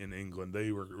decade in England.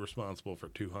 They were responsible for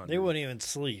 200. They wouldn't even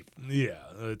sleep. Yeah,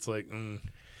 it's like...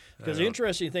 Because the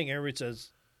interesting thing, everybody says,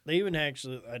 they even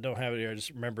actually, I don't have it here, I just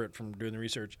remember it from doing the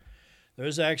research.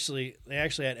 They actually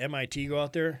had MIT go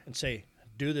out there and say,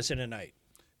 do this in a night.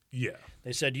 Yeah.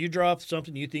 They said, you draw up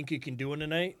something you think you can do in a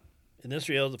night. In this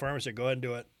field, the farmer said, go ahead and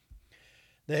do it.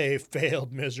 They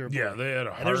failed miserably. Yeah, they had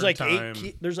a hard time.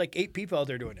 There's there's like 8 people out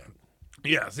there doing it.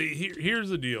 Yeah, see, here's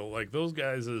the deal. Like, those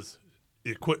guys'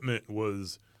 equipment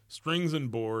was strings and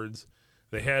boards.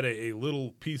 They had a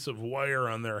little piece of wire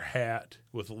on their hat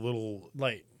with a little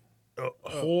light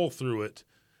hole through it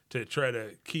to try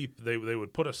to keep. They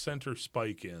would put a center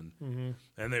spike in,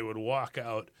 and they would walk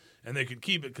out, and they could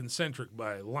keep it concentric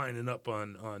by lining up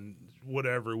on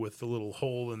whatever with the little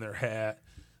hole in their hat.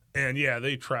 And yeah,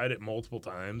 they tried it multiple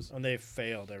times, and they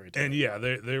failed every time. And yeah,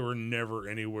 they were never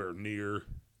anywhere near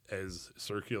as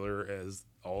circular as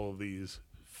all of these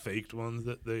faked ones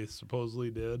that they supposedly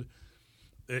did.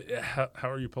 How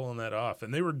are you pulling that off?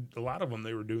 And a lot of them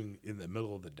they were doing in the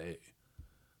middle of the day,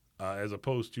 as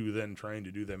opposed to then trying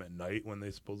to do them at night when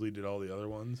they supposedly did all the other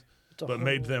ones, but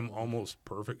made them almost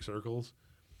perfect circles.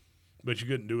 But you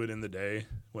couldn't do it in the day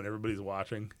when everybody's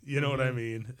watching. You know what I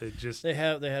mean? It just they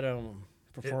had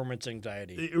performance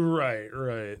anxiety.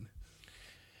 Right.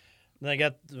 Then I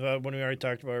got when we already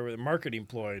talked about it, the marketing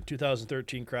ploy,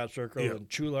 2013 crop circle in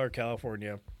Chular,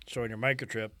 California, showing your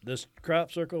microchip. This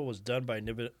crop circle was done by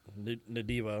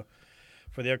Nadiva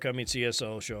for the upcoming CES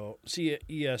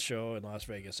show in Las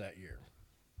Vegas that year.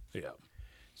 Yeah.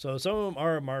 So some of them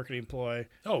are a marketing ploy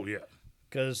Oh yeah.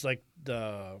 because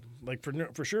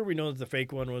for sure we know that the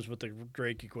fake one was with the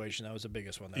Drake equation. That was the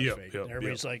biggest one that was Yep, fake. yep, And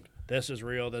everybody's like, this is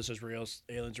real.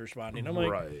 Aliens responding. I'm like,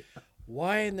 Right.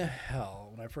 why in the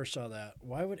hell, when I first saw that,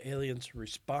 why would aliens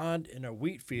respond in a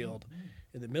wheat field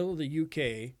in the middle of the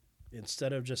UK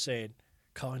instead of just saying,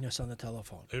 calling us on the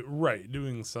telephone? Right.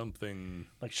 Doing something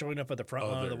Like showing up at the front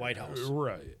line of the White House.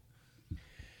 Right.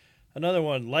 Another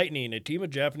one, Lightning. A team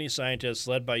of Japanese scientists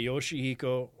led by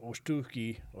Yoshihiko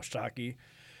Ostaki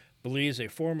believes a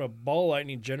form of ball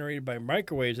lightning generated by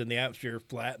microwaves in the atmosphere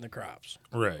flattened the crops.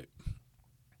 Right.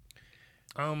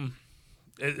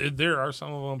 There are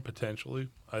some of them potentially.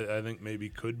 I think maybe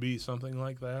could be something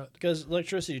like that. Because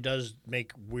electricity does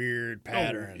make weird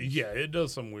patterns. Oh, yeah, it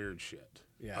does some weird shit.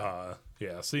 Yeah.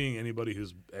 Yeah, seeing anybody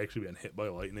who's actually been hit by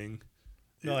lightning.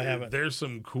 No, I haven't. There's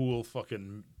some cool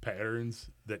fucking patterns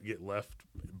that get left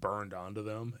burned onto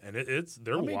them, and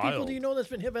they're How many wild. people do you know that's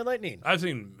been hit by lightning? I've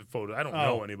seen photos. I don't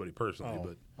know anybody personally,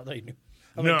 but I thought you knew.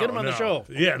 I mean, get them on the show.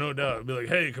 Yeah, no doubt. Be like,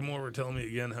 hey, come over, tell me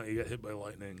again how you got hit by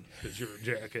lightning because you're a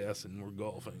jackass and we're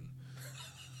golfing.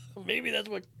 Maybe that's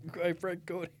what my friend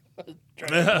Cody was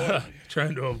trying to avoid.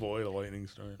 Trying to avoid a lightning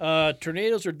storm.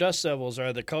 Tornadoes or dust devils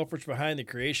are the culprits behind the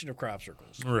creation of crop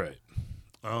circles. Right.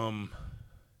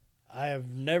 I have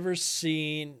never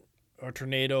seen a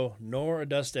tornado nor a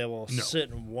dust devil sit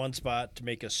in one spot to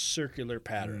make a circular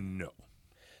pattern. No.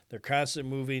 They're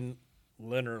constantly moving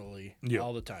linearly Yep.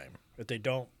 all the time. If they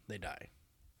don't, they die.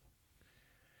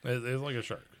 It's like a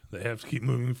shark. They have to keep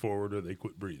moving forward or they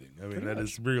quit breathing. I mean, that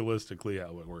is realistically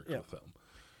how it works with them.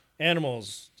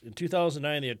 Animals. In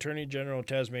 2009, the Attorney General of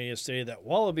Tasmania stated that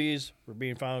wallabies were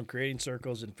being found creating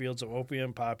circles in fields of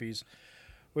opium poppies,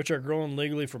 which are grown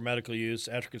legally for medical use,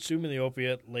 after consuming the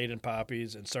opiate-laden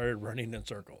poppies and started running in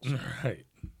circles. Right.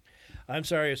 I'm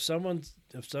sorry, if some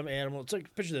animal, it's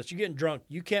like, picture this, you're getting drunk,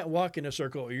 you can't walk in a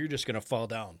circle or you're just going to fall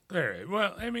down. All right.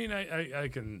 Well, I mean, I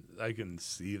can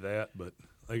see that, but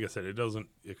like I said, it doesn't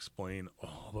explain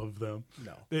all of them.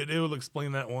 No. It will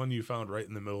explain that one you found right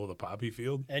in the middle of the poppy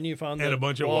field. And you found and a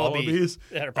bunch of wallabies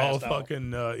that are all passed out.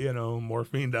 fucking,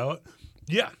 morphined out.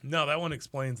 Yeah. No, that one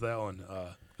explains that one.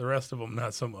 The rest of them,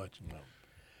 not so much.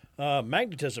 No.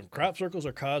 Magnetism. Crop circles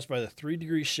are caused by the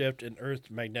 3-degree shift in Earth's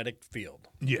magnetic field.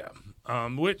 Yeah.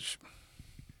 Which,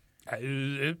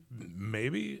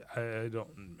 maybe, I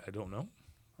don't know.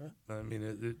 Huh? I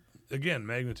mean, again,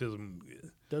 magnetism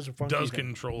Does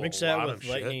control Mix a that lot with of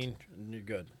lightning, and you're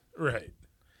good. Right.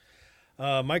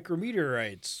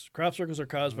 Micrometeorites. Crop circles are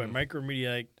caused by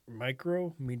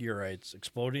micrometeorites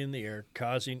exploding in the air,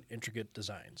 causing intricate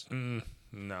designs.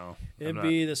 No. It'd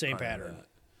be the same pattern.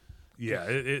 Yeah,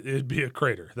 it'd be a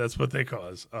crater. That's what they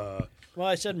cause. Well,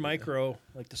 I said micro,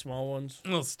 like the small ones.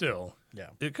 Well, still. Yeah.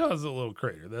 It causes a little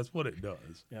crater. That's what it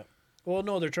does. Yeah. Well,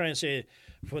 no, they're trying to say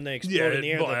when they explode in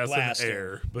the air, they blast in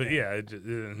air. But it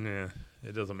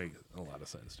doesn't make a lot of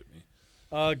sense to me.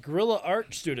 Guerrilla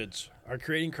art students are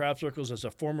creating crop circles as a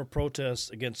form of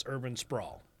protest against urban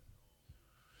sprawl.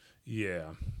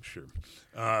 Yeah, sure.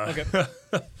 Okay.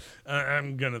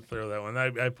 I'm going to throw that one.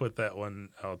 I put that one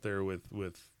out there with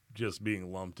just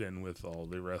being lumped in with all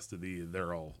the rest of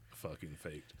they're all fucking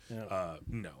faked. Yeah.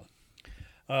 No.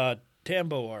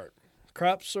 Tambo art.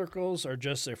 Crop circles are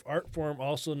just an art form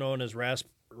also known as rice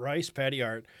paddy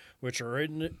art, which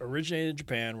originated in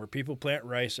Japan, where people plant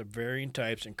rice of varying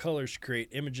types and colors to create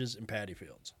images in paddy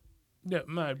fields. Yeah,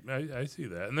 I see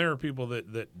that. And there are people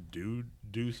that do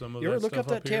some of that stuff. You ever look up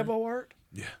that here. Tambo art?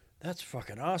 Yeah. That's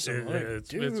fucking awesome.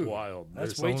 It's wild.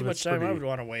 That's way too much time I would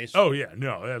want to waste. Oh, yeah.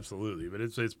 No, absolutely. But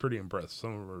it's pretty impressive.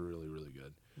 Some of them are really, really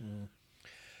good.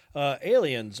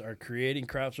 Aliens are creating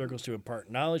crop circles to impart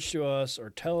knowledge to us or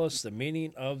tell us the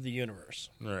meaning of the universe.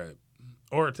 All right.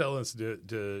 Or tell us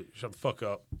to shut the fuck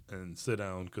up and sit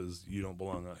down because you don't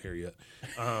belong out here yet.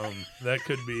 That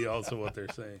could be also what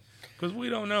they're saying. Because we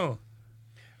don't know.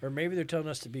 Or maybe they're telling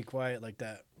us to be quiet like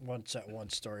that one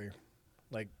story.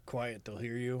 Like, quiet, they'll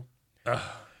hear you. Yeah.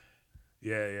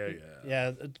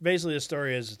 Yeah, basically the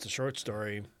story is it's a short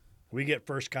story. We get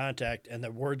first contact, and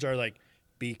the words are like,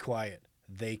 be quiet.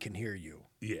 They can hear you.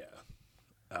 Yeah.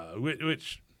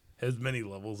 Which has many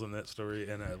levels in that story,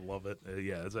 and I love it.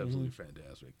 Yeah, it's absolutely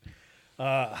fantastic.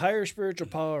 Higher spiritual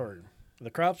power. The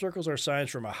crop circles are signs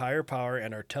from a higher power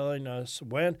and are telling us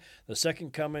when the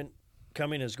second coming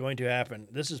is going to happen.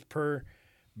 This is per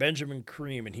Benjamin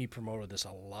Cream, and he promoted this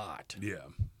a lot. Yeah.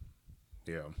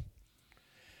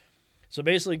 So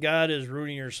basically, God is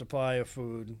ruining your supply of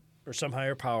food, or some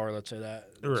higher power, let's say that.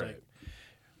 It's Right. like,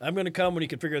 I'm going to come when you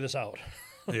can figure this out.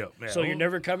 Yeah. So you're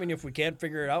never coming if we can't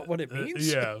figure out what it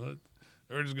means? Yeah.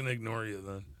 We're just going to ignore you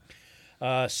then.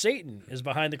 Satan is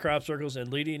behind the crop circles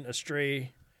and leading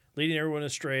everyone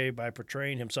astray by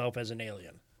portraying himself as an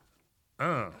alien.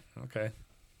 Oh, okay.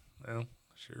 Well,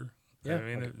 sure. Yeah. I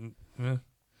mean, yeah.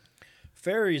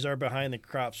 Fairies are behind the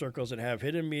crop circles and have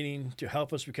hidden meaning to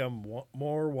help us become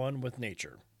more one with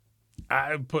nature.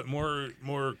 I put more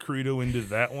credo into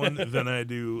that one than I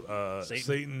do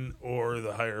Satan or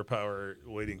the higher power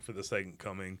waiting for the second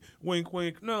coming. Wink,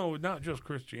 wink. No, not just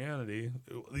Christianity.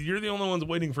 You're the only ones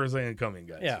waiting for a second coming,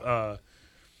 guys. Yeah.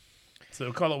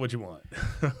 So call it what you want.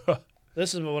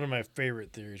 This is one of my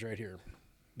favorite theories right here.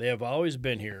 They have always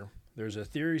been here. There's a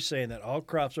theory saying that all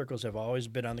crop circles have always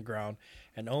been on the ground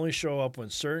and only show up when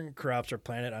certain crops are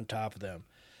planted on top of them.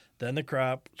 Then the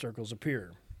crop circles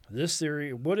appear. This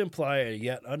theory would imply a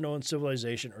yet unknown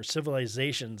civilization or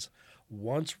civilizations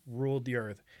once ruled the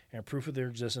earth, and proof of their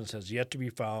existence has yet to be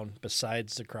found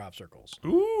besides the crop circles.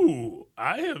 Ooh,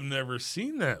 I have never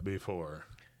seen that before.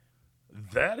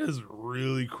 That is a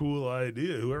really cool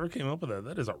idea. Whoever came up with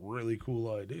that is a really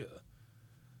cool idea.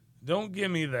 Don't give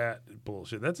me that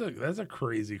bullshit. That's a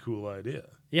crazy cool idea.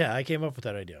 Yeah, I came up with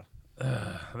that idea.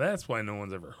 That's why no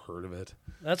one's ever heard of it.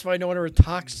 That's why no one ever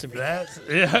talks to me. That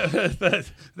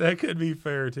could be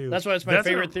fair too. That's why it's my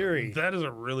favorite theory. That is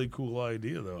a really cool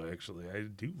idea, though. Actually, I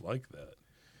do like that.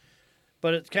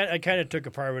 But I kind of took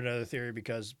apart with another theory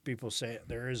because people say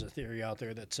there is a theory out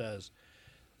there that says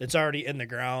it's already in the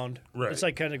ground. Right. It's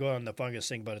like kind of going on the fungus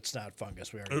thing, but it's not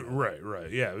fungus. We already know.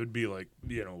 Right. Yeah, it would be like,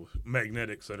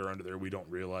 magnetics that are under there we don't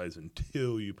realize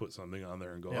until you put something on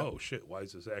there and go, oh shit, why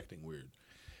is this acting weird?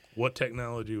 What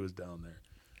technology was down there?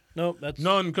 Nope, that's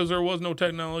none, because there was no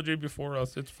technology before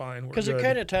us. It's fine. Because it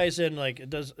kind of ties in, like it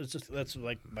does. That's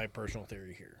like my personal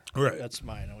theory here. Right. That's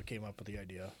mine. I came up with the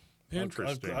idea.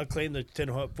 Interesting. I'll claim the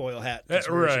tinfoil hat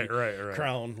right.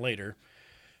 crown later.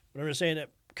 But I'm just saying it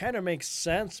kind of makes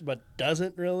sense, but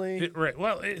doesn't really. Right.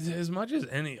 Well, as much as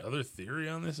any other theory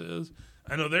on this is,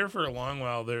 I know there for a long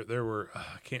while there were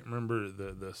I can't remember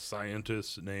the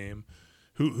scientist's name,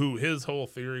 who his whole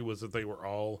theory was that they were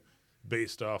all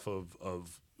based off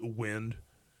of wind,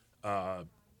 and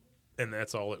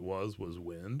that's all it was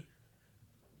wind.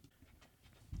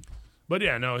 But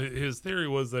yeah, no, his theory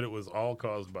was that it was all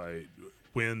caused by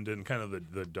wind and kind of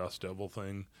the dust devil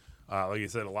thing. Like you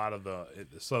said, a lot of the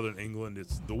southern England,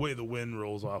 it's the way the wind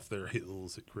rolls off their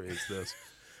hills, it creates this.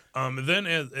 Then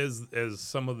as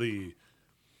some of the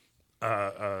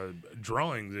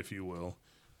drawings, if you will,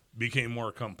 became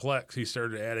more complex, he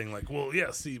started adding like, well,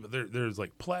 yeah, see, but there's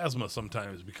like plasma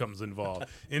sometimes becomes involved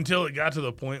until it got to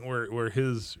the point where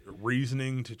his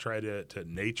reasoning to try to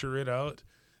nature it out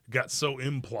got so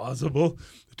implausible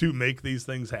to make these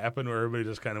things happen where everybody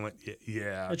just kind of went,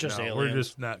 we're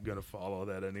just not going to follow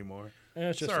that anymore.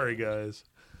 Sorry, guys.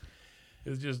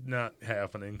 It's just not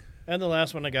happening. And the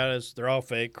last one I got is they're all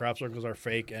fake. Crop circles are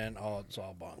fake, and it's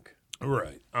all bunk.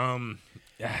 Right. I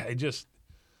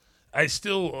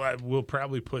will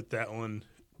probably put that one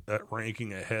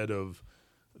ranking ahead of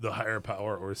the higher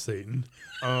power or Satan.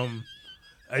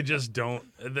 I just don't.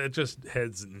 That just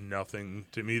heads nothing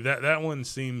to me. That one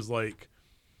seems like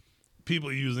people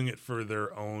using it for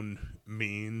their own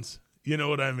means. You know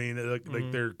what I mean? Like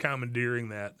they're commandeering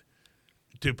that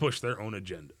to push their own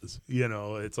agendas.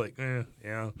 It's like,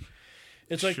 yeah.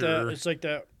 It's like that. It's like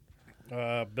that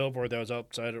billboard that was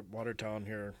outside of Watertown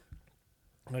here,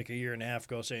 like a year and a half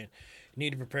ago, saying, "You need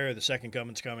to prepare. The second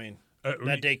coming's coming."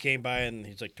 That day came by, and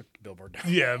he's like, took the billboard down.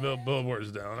 Yeah,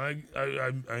 billboard's down.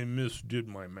 I misdid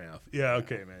my math. Yeah,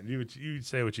 okay, man. You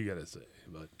say what you got to say.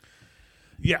 But,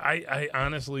 yeah, I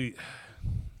honestly,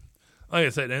 like I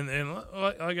said, and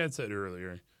like I said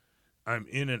earlier, I'm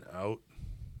in and out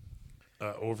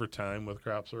over time with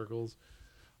crop circles.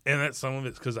 And that's some of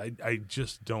it's because I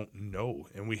just don't know.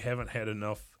 And we haven't had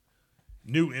enough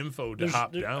new info to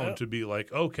hop down to be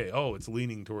like, okay, it's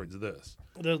leaning towards this.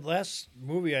 The last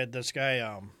movie I had, this guy,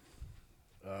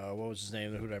 what was his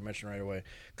name? Who did I mention right away?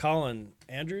 Colin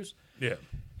Andrews. Yeah.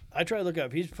 I tried to look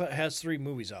up. He has 3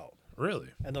 movies out. Really?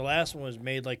 And the last one was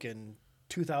made like in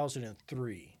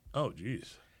 2003. Oh,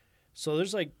 geez. So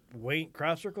there's like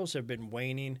crop circles have been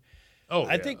waning. Oh,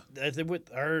 I think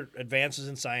with our advances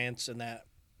in science and that,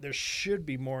 there should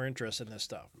be more interest in this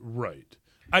stuff. Right.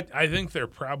 I think there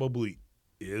probably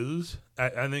is.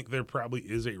 I think there probably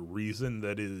is a reason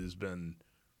that it has been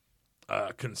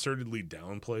concertedly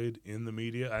downplayed in the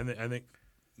media. I think,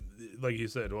 like you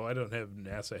said, I don't have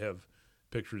NASA have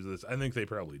pictures of this. I think they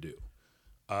probably do.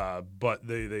 But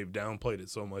they've downplayed it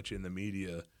so much in the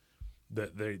media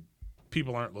that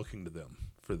people aren't looking to them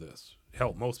for this.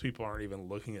 Hell, most people aren't even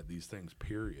looking at these things,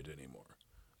 period, anymore.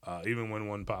 Even when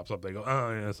one pops up, they go,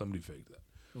 oh, yeah, somebody faked that.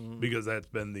 Mm-hmm. Because that's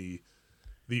been the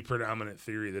the predominant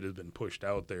theory that has been pushed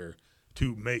out there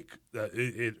to make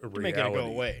it a reality. Make it go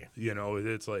away. You know,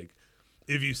 it's like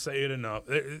if you say it enough,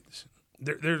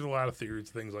 there's a lot of theories,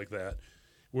 things like that,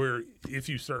 where if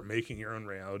you start making your own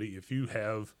reality, if you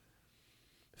have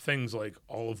things like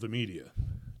all of the media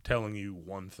telling you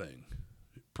one thing,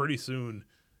 pretty soon,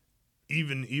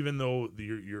 even though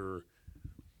your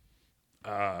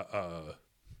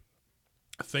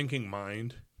thinking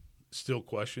mind still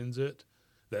questions it,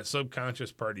 that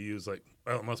subconscious part of you is like,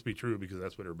 well, it must be true because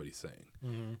that's what everybody's saying.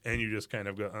 Mm-hmm. And you just kind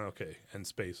of go, oh, okay, and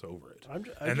space over it.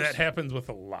 That happens with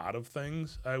a lot of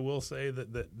things, I will say,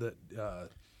 that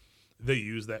they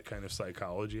use that kind of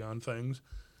psychology on things.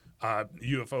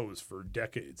 UFOs for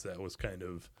decades, that was kind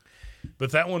of...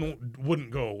 But that one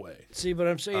wouldn't go away. See, but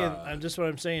I'm saying, what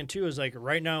I'm saying, too, is like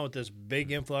right now with this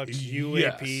big influx,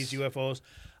 UAPs, UFOs,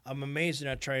 I'm amazed they're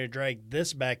not trying to drag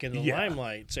this back in the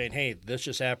limelight, saying, hey, this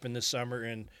just happened this summer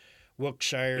in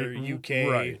Wiltshire, UK,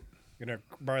 right.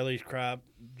 Barley's crop,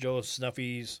 Joe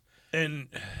Snuffies. And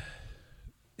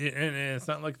it's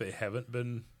not like they haven't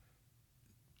been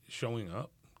showing up.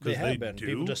 They have been.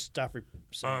 People just stop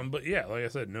saying. But yeah, like I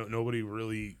said, nobody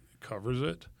really covers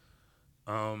it.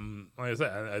 Like I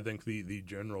said, I think the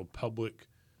general public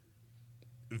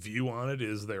view on it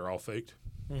is they're all faked.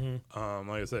 Mm-hmm.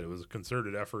 Like I said, it was a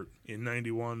concerted effort in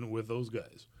 '91 with those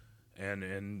guys,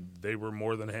 and they were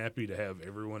more than happy to have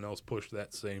everyone else push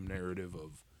that same narrative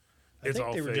of it's all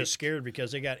fake. I think they were just scared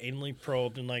because they got anally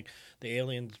probed, and like the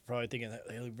aliens probably thinking that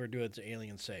we're doing what the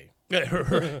aliens say.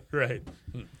 Right.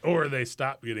 Or they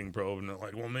stop getting probed and they're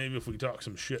like, well, maybe if we talk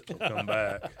some shit, they'll come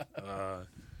back.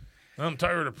 I'm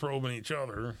tired of probing each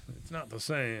other. It's not the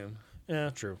same. Yeah,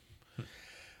 true.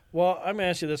 Well, I'm going to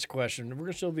ask you this question. We're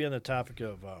going to still be on the topic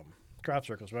of crop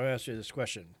circles, but I'm going to ask you this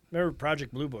question. Remember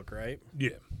Project Blue Book, right?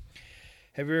 Yeah.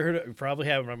 Have you ever heard of, you probably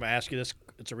haven't, I'm going to ask you this.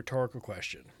 It's a rhetorical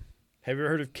question. Have you ever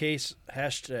heard of case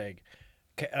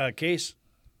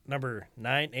number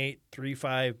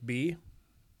 9835B?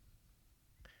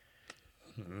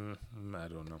 I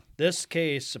don't know. This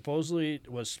case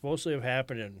was supposed to have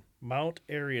happened in Mount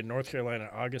Airy, North Carolina,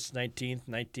 August 19th,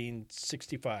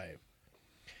 1965.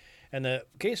 And the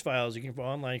case files, you can go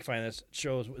online and find this,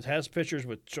 it has pictures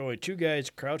showing two guys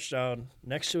crouched down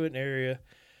next to an area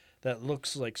that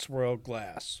looks like swirled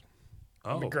glass.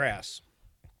 Oh. Grass.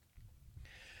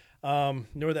 Know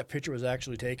where that picture was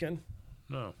actually taken?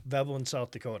 No. Veblen, South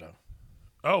Dakota.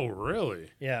 Oh,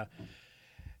 really? Yeah.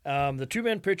 The two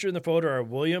men pictured in the photo are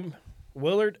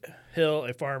Willard Hill,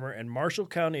 a farmer, and Marshall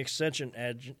County Extension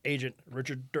Agent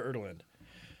Richard Durland.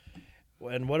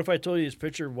 And what if I told you this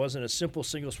picture wasn't a simple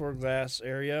single swirl glass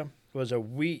area? It was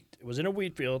in a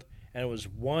wheat field, and it was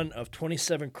one of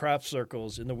 27 crop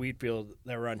circles in the wheat field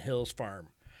that were on Hill's farm.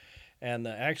 And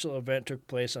the actual event took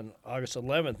place on August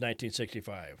 11th,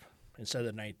 1965, instead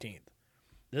of the 19th.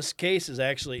 This case is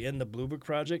actually in the Blue Book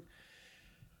Project.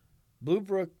 Blue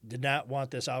Book did not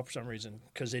want this out for some reason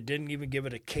because they didn't even give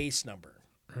it a case number.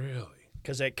 Really?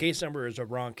 Because that case number is a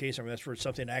wrong case number. That's for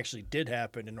something that actually did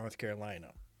happen in North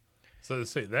Carolina. So to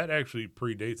say that actually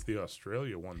predates the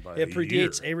Australia one by a year. It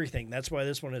predates everything. That's why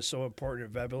this one is so important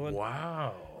in Veblen.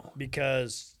 Wow.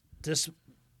 Because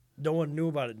no one knew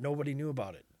about it. Nobody knew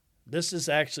about it. This is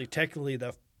actually technically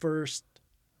the first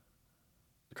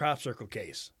crop circle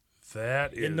case.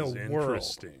 That is in the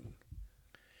interesting. World.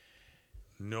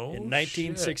 No in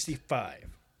 1965 shit.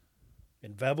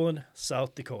 In Veblen,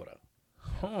 South Dakota.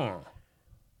 Huh.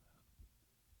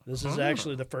 This is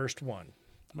actually the first one.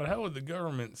 But how would the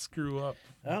government screw up?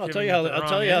 I'll tell you how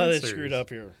they screwed up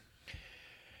here.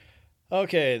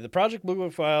 Okay, the Project Blue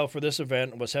Book file for this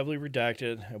event was heavily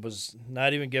redacted. It was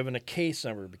not even given a case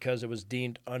number because it was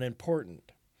deemed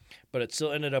unimportant. But it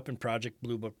still ended up in Project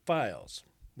Blue Book files,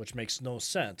 which makes no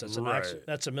sense. That's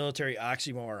a military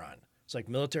oxymoron. It's like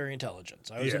military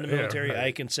intelligence. I was in the military. Right.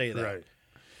 I can say that.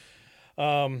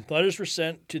 Right. Letters were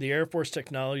sent to the Air Force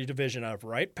Technology Division out of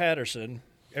Wright-Patterson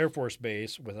Air Force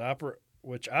Base,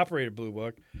 which operated Blue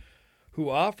Book, who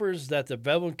offers that the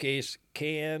Veblen case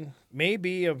may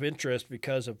be of interest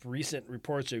because of recent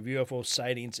reports of UFO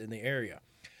sightings in the area.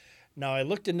 Now, I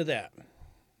looked into that.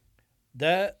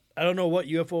 I don't know what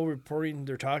UFO reporting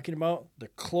they're talking about. The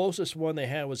closest one they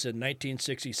had was in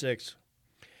 1966.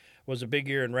 Was a big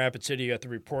year in Rapid City. You got the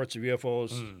reports of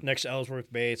UFOs next to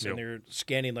Ellsworth Base, and they're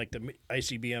scanning like the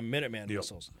ICBM Minuteman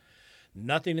missiles.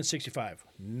 Nothing in 65.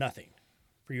 Nothing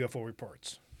for UFO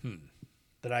reports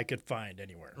that I could find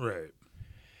anywhere. Right.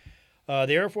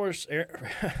 The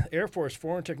Air Force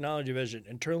Foreign Technology Division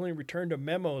internally returned a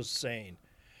memo saying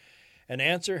an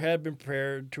answer had been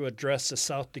prepared to address the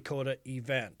South Dakota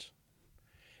event.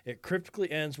 It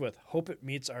cryptically ends with, "Hope it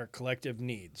meets our collective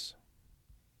needs."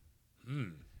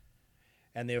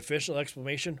 And the official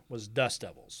explanation was Dust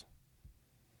Devils.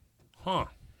 Huh.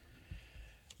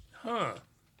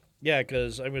 Yeah,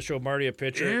 because I'm going to show Marty a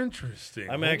picture. Interesting.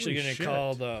 I'm Holy actually going to shit.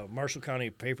 call the Marshall County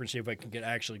paper and see if I can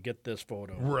get this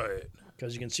photo. Right.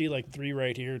 Because you can see like 3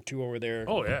 right here, 2 over there.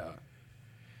 Oh, yeah.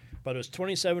 But it was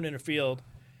 27 in a field,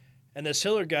 and this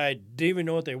Hiller guy didn't even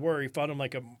know what they were. He found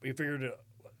them he figured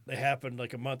they happened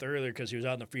like a month earlier because he was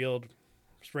out in the field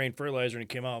spraying fertilizer, and he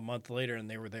came out a month later and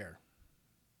they were there.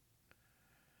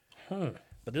 Huh.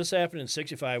 But this happened in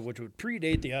 '65, which would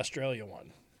predate the Australia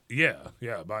one. Yeah,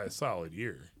 by a solid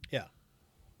year. Yeah.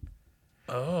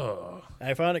 Oh. And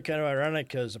I found it kind of ironic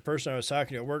because the person I was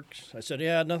talking to at work, I said,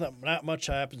 "Yeah, not much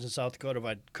happens in South Dakota,"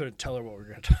 but I couldn't tell her what we were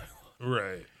going to talk about.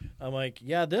 Right. I'm like,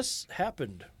 "Yeah, this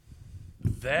happened."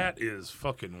 That is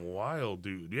fucking wild,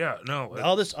 dude. Yeah, no.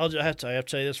 All this, I have to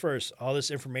tell you this first. All this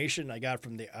information I got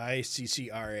from the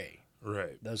ICCRA.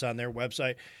 Right. That was on their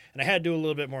website, and I had to do a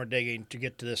little bit more digging to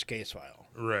get to this case file.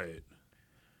 Right.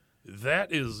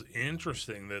 That is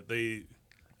interesting that they.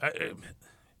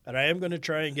 And I am going to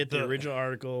try and get the original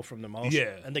article from the most.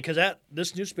 Yeah. And because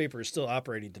this newspaper is still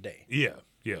operating today. Yeah.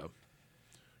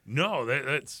 No,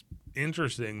 that's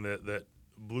interesting that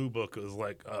Blue Book is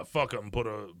like, fuck them,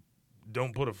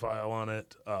 don't put a file on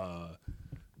it, but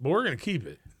we're going to keep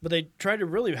it. But they tried to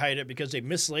really hide it because they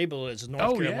mislabeled it as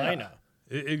North Carolina. Yeah.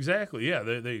 Exactly, yeah.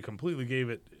 They completely gave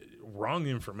it wrong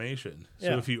information.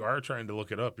 So if you are trying to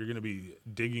look it up, you're going to be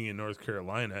digging in North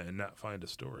Carolina and not find a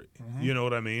story. Mm-hmm. You know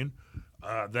what I mean?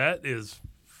 That is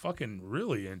fucking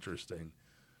really interesting.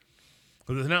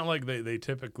 But it's not like they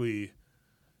typically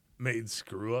made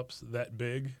screw-ups that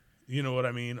big. You know what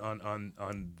I mean?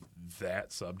 On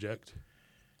that subject.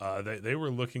 They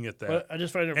were looking at that. But I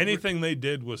just find it anything they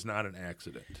did was not an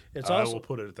accident. I will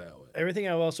put it that way. Everything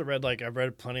I've also read, like I've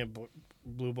read plenty of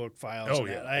Blue Book files. Oh,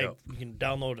 yeah. You can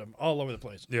download them all over the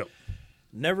place. Yep.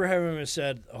 Never have even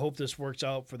said, "I hope this works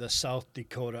out for the South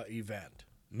Dakota event."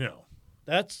 No.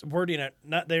 That's wording it.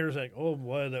 Not they were like, "Oh,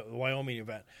 the Wyoming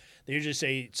event." They usually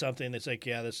say something that's like,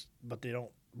 "Yeah, this," but they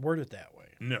don't word it that way.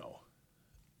 No.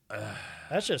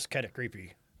 That's just kind of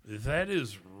creepy. That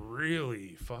is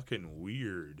really fucking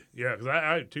weird. Yeah, because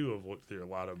I too have looked through a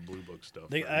lot of Blue Book stuff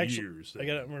for years. I'm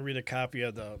going to read a copy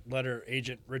of the letter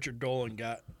Agent Richard Derlin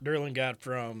got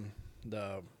from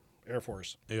the Air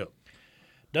Force. Yep.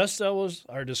 Dust devils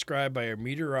are described by a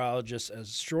meteorologist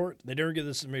as short. They never give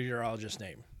this a meteorologist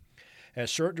name. As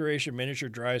short-duration miniature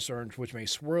dry storms which may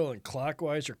swirl in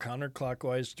clockwise or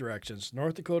counterclockwise directions,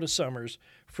 North Dakota summers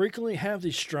frequently have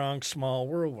these strong, small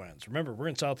whirlwinds. Remember, we're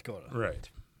in South Dakota. Right.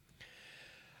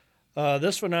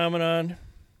 This phenomenon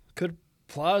could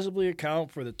plausibly account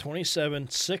for the 27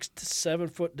 6 to 7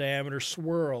 foot diameter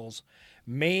swirls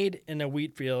made in a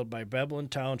wheat field by Bebelin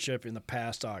Township in the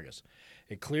past August.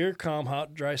 A clear, calm,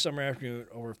 hot, dry summer afternoon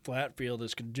over a flat field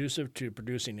is conducive to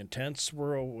producing intense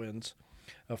whirlwinds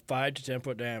of 5 to 10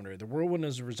 foot diameter. The whirlwind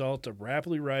is a result of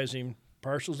rapidly rising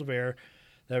parcels of air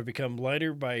that have become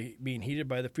lighter by being heated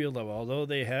by the field level. Although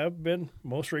they have been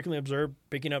most frequently observed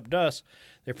picking up dust,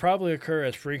 they probably occur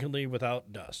as frequently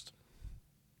without dust.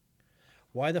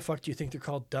 Why the fuck do you think they're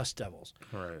called dust devils?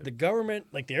 Right. The government,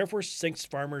 like the Air Force, thinks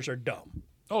farmers are dumb.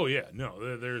 Oh, yeah.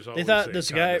 No, there's always They thought a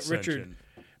this guy, condescension. Richard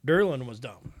Derlin, was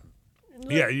dumb.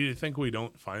 Yeah, you think we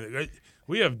don't find it?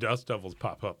 We have dust devils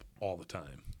pop up all the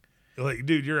time. Like,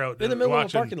 dude, you're out In the middle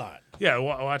watching, of a parking lot. Yeah,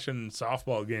 watching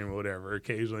softball game or whatever.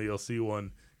 Occasionally, you'll see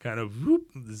one kind of whoop,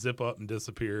 zip up and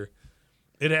disappear.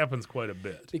 It happens quite a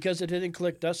bit. Because if they didn't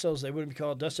collect dust cells, they wouldn't be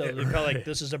called dust cells. They'd be called like,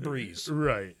 this is a breeze.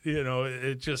 Right. You know,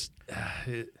 it just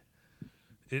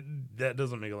that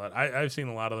doesn't make a lot. I've seen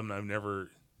a lot of them, and I've never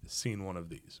seen one of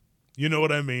these. You know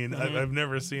what I mean? Mm-hmm. I've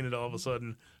never seen it all of a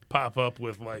sudden pop up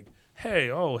with like, hey,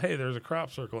 there's a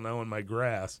crop circle now in my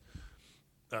grass.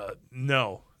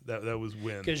 No, that was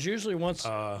wind. Because usually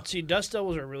dust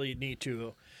devils are really neat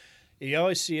too. You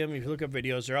always see them, if you look up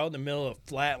videos, they're out in the middle of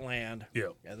flat land. Yeah.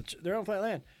 They're on flat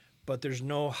land, but there's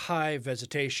no high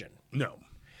vegetation. No.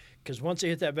 Because once they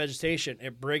hit that vegetation,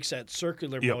 it breaks that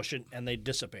circular motion and they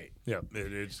dissipate. Yeah.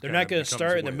 They're not going to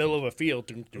start in the middle of a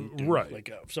field. Right.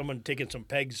 Like someone taking some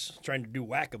pegs trying to do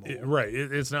whack-a-mole. Right.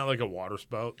 It's not like a water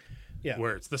spout. Yeah.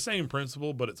 Where it's the same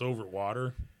principle, but it's over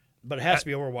water. But it has to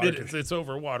be over water. It's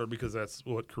over water because that's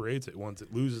what creates it. Once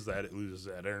it loses that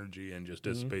energy and just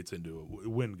dissipates into a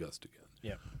wind gust again.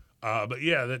 Yeah. But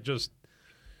yeah, that just,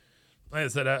 like I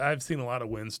said, I've seen a lot of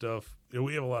wind stuff.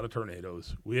 We have a lot of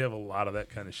tornadoes. We have a lot of that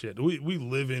kind of shit. We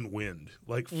live in wind,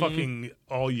 like fucking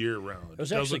all year round. It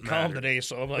was actually calm today,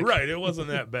 so I'm like. Right, it wasn't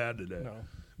that bad today. No.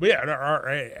 But yeah,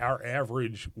 our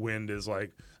average wind is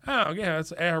like, oh yeah,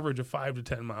 it's average of 5 to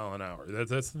 10 mile an hour.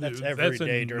 That's every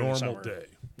day a during the normal summer. day.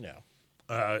 Yeah.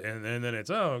 And then it's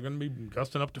going to be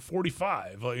gusting up to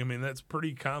 45. Like, I mean, that's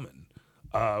pretty common.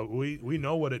 We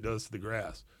know what it does to the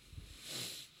grass.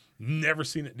 Never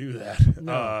seen it do that.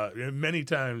 No. Many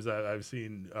times I've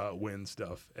seen wind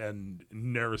stuff and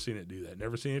never seen it do that.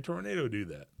 Never seen a tornado do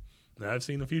that. Now, I've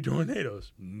seen a few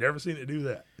tornadoes. Never seen it do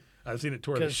that. I've seen it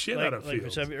tore the shit out of like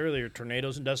fields. I said earlier,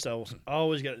 tornadoes and dust devils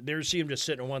always got. Never see them just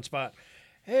sitting in one spot.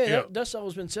 Hey, that dust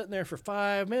devil's been sitting there for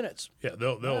 5 minutes. Yeah,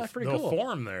 they'll cool.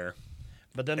 form there.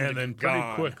 But then pretty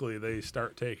gone. quickly they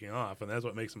start taking off, and that's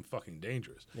what makes them fucking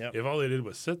dangerous. Yep. If all they did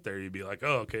was sit there, you'd be like,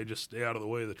 oh, okay, just stay out of the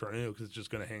way of the tornado because it's just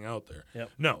going to hang out there.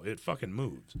 Yep. No, it fucking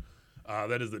moves.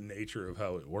 That is the nature of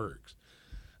how it works.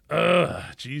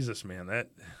 Jesus, man,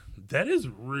 that is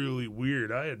really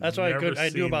weird. That's why I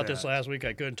knew about that. this last week.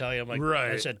 I couldn't tell you. I'm like,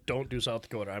 Right. I said, don't do South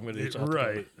Dakota. I'm going to do South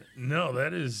Dakota. Right. No,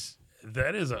 that is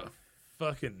a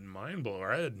fucking mind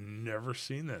blower. I had never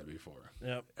seen that before.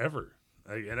 Yep. Ever.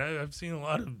 I've seen a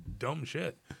lot of dumb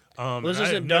shit. Well, this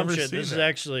isn't dumb shit. This is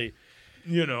actually,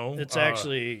 it's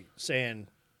actually saying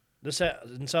this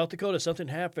in South Dakota, something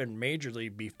happened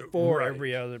majorly before Right.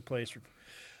 every other place,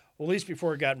 well, at least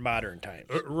before it got modern times.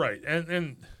 Right.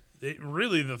 And it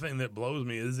really the thing that blows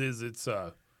me is it's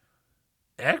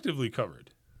actively covered.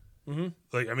 Mm-hmm.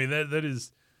 Like, I mean, that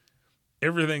is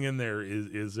everything in there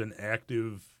is an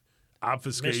active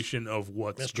obfuscation of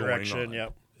what's going Misdirection, on.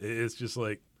 yep. It's just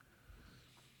like,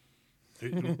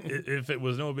 if it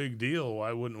was no big deal,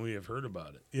 why wouldn't we have heard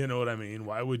about it? You know what I mean?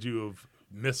 Why would you have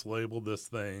mislabeled this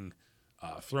thing,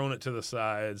 thrown it to the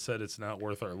side, said it's not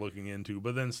worth our looking into,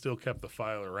 but then still kept the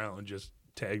file around and just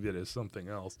tagged it as something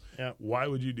else? Yep. Why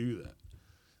would you do that?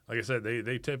 Like I said,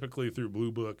 they typically, through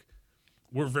Blue Book,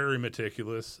 were very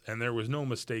meticulous, and there was no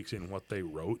mistakes in what they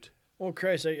wrote. Well,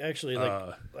 Christ,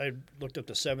 I looked up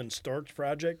the Seven Storks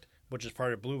Project, which is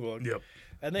part of Blue Book. Yep.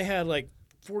 And they had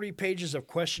 40 pages of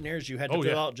questionnaires you had to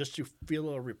fill out just to fill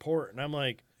a report. And I'm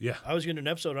like, Yeah. I was going to do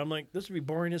an episode. I'm like, this would be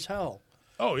boring as hell.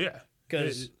 Oh, yeah.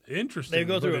 Because interesting. they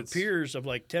go through but peers of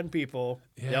 10 people.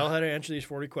 They Yeah. all had to answer these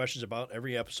 40 questions about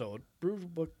every episode. Blue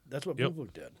Book, that's what Blue Yep.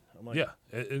 Book did. I'm like, Yeah,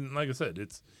 and like I said,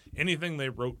 it's anything they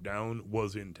wrote down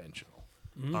was intentional.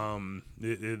 Mm-hmm.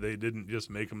 They didn't just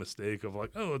make a mistake of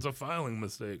oh, it's a filing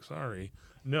mistake. Sorry,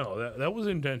 no, that was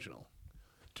intentional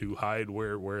to hide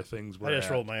where things were. I just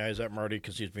at. rolled my eyes at Marty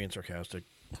because he's being sarcastic.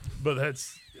 But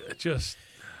that's just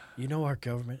Our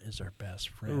government is our best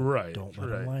friend. right. Don't let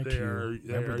right. them lie They to you. are,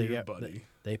 they Remember, are they your got buddy.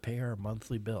 they pay our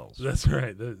monthly bills. That's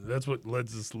right. That's what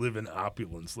lets us live in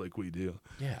opulence like we do.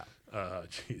 Yeah.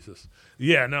 Jesus.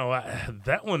 Yeah, no,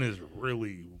 that one is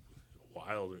really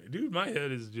wild. Dude, my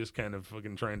head is just kind of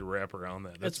fucking trying to wrap around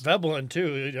that. It's Veblen,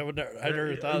 too. I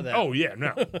never thought of that. Oh, yeah,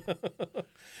 no.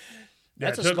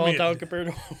 That's a it took small me- town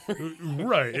compared to...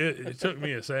 Right. It took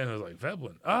me a second. I was like,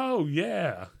 Veblen. Oh,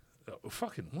 yeah. Oh,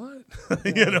 fucking what?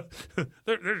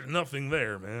 There's nothing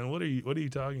there, man. What are you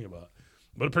talking about?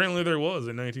 But apparently there was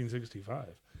in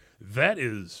 1965. That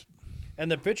is... And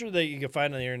the picture that you can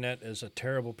find on the internet is a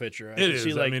terrible picture. It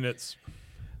is. I mean, it's...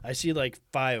 I see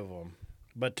 5 of them.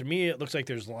 But to me, it looks like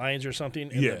there's lines or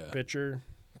something in the picture.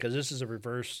 Because this is a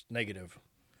reverse negative.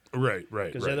 Right.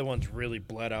 Because the other one's really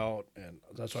bled out. And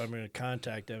that's why I'm going to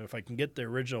contact them. If I can get the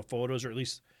original photos or at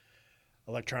least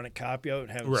electronic copy out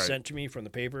and have it sent to me from the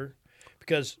paper.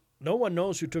 Because no one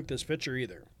knows who took this picture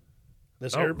either.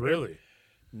 Really?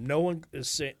 No one is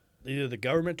saying... Either the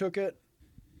government took it,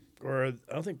 or I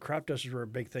don't think crop dusters were a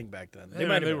big thing back then.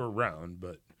 They were around,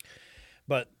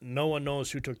 but no one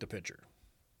knows who took the picture.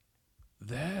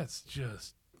 That's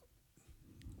just,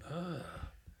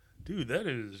 dude. That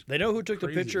is. They know who took the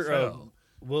crazy picture as of hell.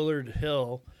 Willard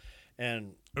Hill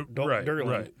and Durland.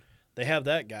 Right. They have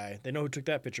that guy. They know who took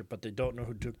that picture, but they don't know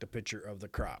who took the picture of the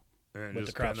crop. And with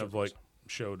just the crop kind of circles.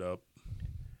 showed up.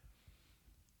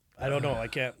 I don't know. I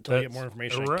can't until I get That's more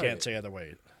information. right. I can't say either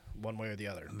way, one way or the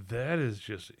other. That is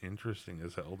just interesting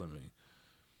as hell to me.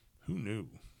 Who knew?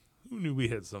 Who knew we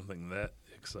had something that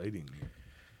exciting here?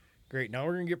 Great. Now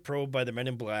we're gonna get probed by the Men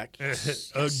in Black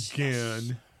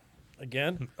Again.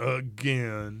 Again.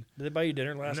 Again. Did they buy you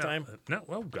dinner last time? No.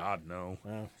 Well, God, no.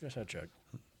 Oh, guess I checked.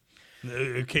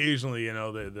 Occasionally,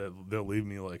 they'll leave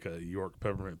me like a York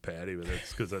peppermint patty, but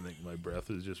that's because I think my breath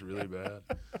is just really bad.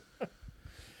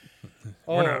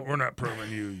 We're not probing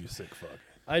you sick fuck.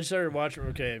 I started watching.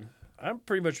 Okay, I'm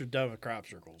pretty much done with crop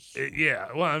circles. Yeah,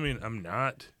 well, I mean, I'm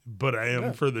not, but I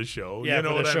am for the show. Yeah, you know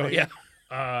for what the show. I mean?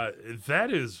 Yeah.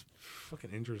 That is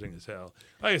fucking interesting as hell.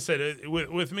 Like I said,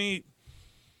 with me,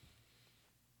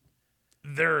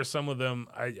 there are some of them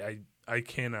I I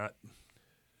cannot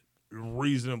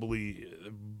reasonably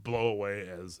blow away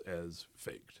as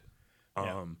faked.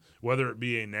 Whether it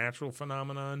be a natural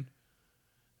phenomenon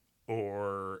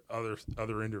or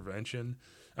other intervention.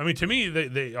 I mean, to me,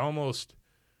 they almost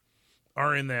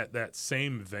are in that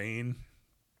same vein,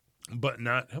 but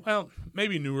not, well,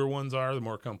 maybe newer ones are, the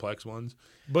more complex ones,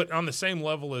 but on the same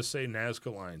level as, say,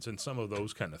 Nazca lines and some of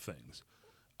those kind of things,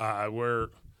 where,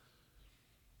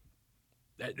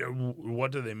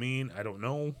 what do they mean? I don't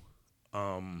know.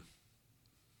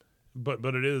 But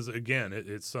it is, again,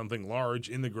 it's something large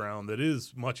in the ground that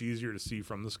is much easier to see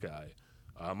from the sky,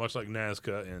 much like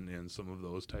Nazca and some of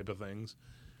those type of things.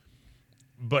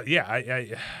 But yeah,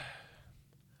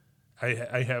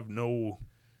 I have no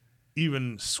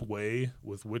even sway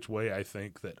with which way I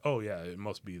think that, oh yeah, it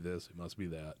must be this, it must be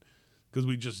that, because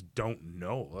we just don't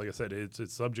know. Like I said, it's a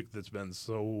subject that's been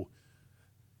so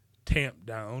tamped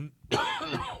down,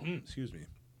 excuse me,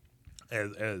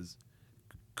 as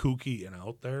kooky and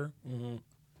out there.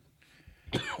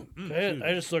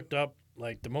 I just looked up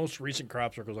like the most recent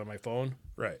crop circles on my phone,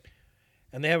 Right.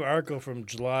 and they have an article from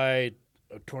July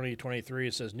of 2023.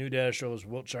 It says new data shows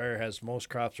Wiltshire has most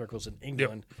crop circles in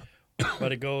England,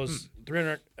 but it goes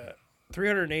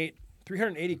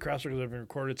 380 crop circles have been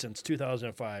recorded since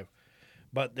 2005,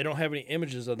 but they don't have any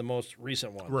images of the most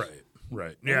recent ones.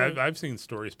 Right. Yeah, I've seen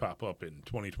stories pop up in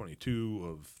 2022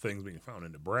 of things being found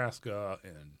in Nebraska,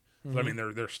 and I mean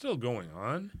they're still going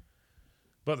on,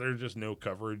 but there's just no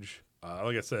coverage.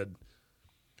 Like I said,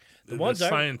 the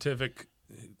scientific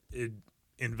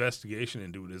investigation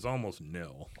into it is almost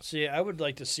nil. See, I would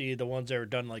like to see the ones that are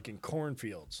done like in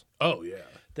cornfields. Oh yeah,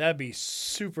 that'd be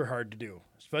super hard to do,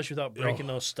 especially without breaking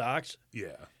those stalks.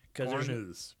 Yeah,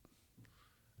 because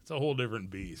it's a whole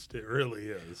different beast. It really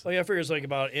is. Oh yeah, I figure it's like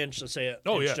about an inch. Let's say an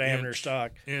inch diameter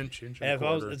stalk. Inch and a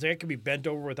quarter. If that could be bent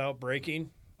over without breaking,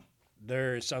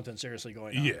 there is something seriously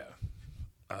going on. Yeah,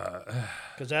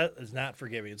 because that is not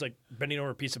forgiving. It's like bending over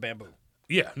a piece of bamboo.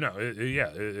 Yeah, no,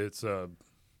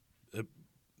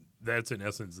 that's in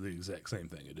essence the exact same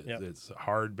thing. It is. Yep. It's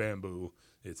hard bamboo.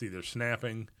 It's either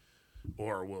snapping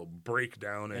or will break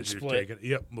down as you're split. taking.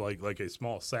 Yep, like a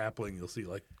small sapling, you'll see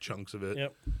like chunks of it.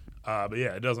 Yep. But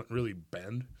yeah, it doesn't really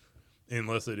bend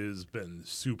unless it has been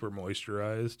super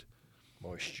moisturized.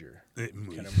 Moisture.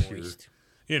 Kind of moist.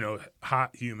 You know,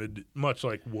 hot, humid, much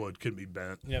like wood can be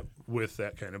bent with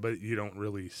that kind of, but you don't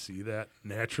really see that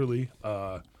naturally.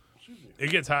 It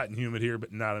gets hot and humid here,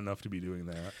 but not enough to be doing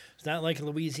that. It's not like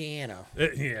Louisiana.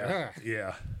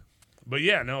 Yeah. But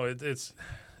yeah, no, it's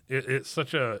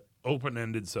such a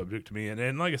open-ended subject to me,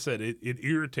 and like I said, it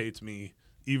irritates me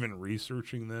even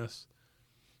researching this.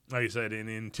 Like I said, and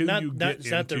until you get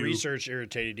it's not the research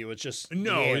irritated you. It's just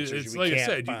it's like I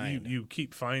said, you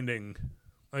keep finding.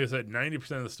 Like I said,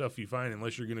 90% of the stuff you find,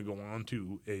 unless you're going to go on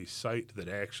to a site that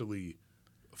actually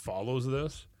follows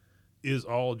this, is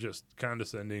all just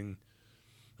condescending.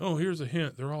 Oh, here's a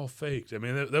hint. They're all faked. I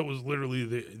mean, that was literally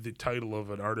the title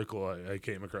of an article I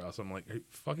came across. I'm like, are you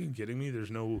fucking kidding me?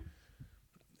 There's no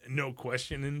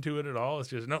question into it at all. It's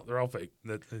just, no, they're all fake.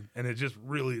 And it just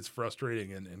really, it's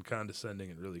frustrating and condescending.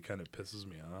 It really kind of pisses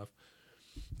me off.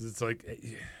 It's like,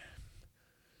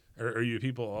 are you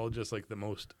people all just like the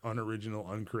most unoriginal,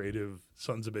 uncreative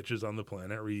sons of bitches on the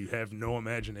planet where you have no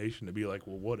imagination to be like,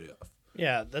 well, what if?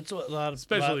 Yeah, that's what a lot of...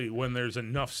 Especially when there's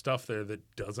enough stuff there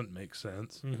that doesn't make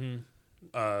sense.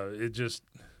 Mm-hmm. It just...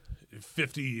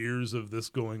 50 years of this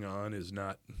going on is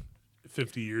not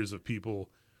 50 years of people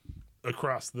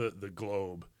across the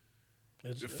globe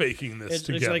faking this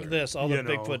together. It's like this, all the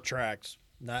Bigfoot tracks.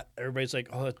 Not everybody's like,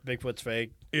 oh, Bigfoot's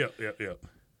fake. Yeah.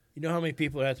 You know how many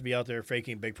people have to be out there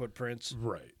faking Bigfoot prints?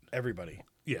 Right. Everybody.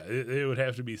 Yeah, it would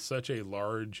have to be such a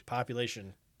large...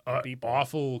 population of people.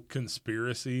 Awful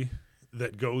conspiracy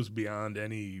that goes beyond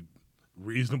any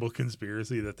reasonable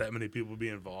conspiracy that many people would be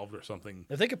involved or something.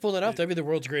 If they could pull that off, that'd be the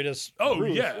world's greatest.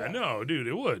 Yeah, no, dude,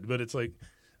 it would. But it's like,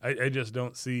 I just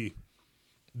don't see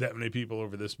that many people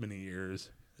over this many years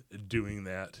doing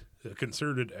that. A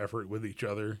concerted effort with each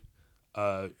other,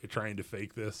 trying to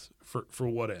fake this for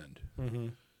what end? Mm-hmm.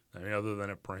 I mean, other than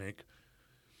a prank.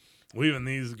 Well, even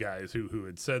these guys who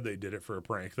had said they did it for a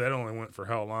prank, that only went for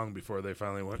how long before they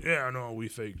finally went, yeah, no, we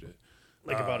faked it.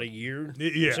 Like about a year?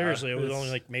 Yeah. Seriously, it was only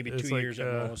like maybe 2 years at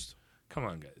most. Come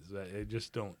on, guys. I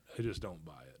just don't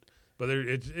buy it. But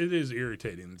it is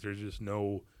irritating that there's just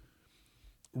no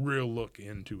real look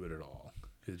into it at all.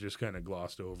 It's just kind of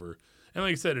glossed over. And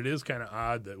like I said, it is kind of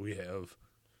odd that we have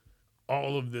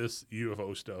all of this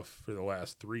UFO stuff for the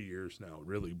last 3 years now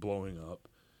really blowing up.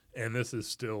 And this is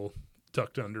still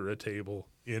tucked under a table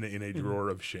in a drawer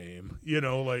of shame. You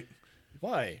know, like...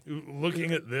 Why?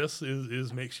 Looking at this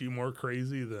is makes you more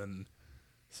crazy than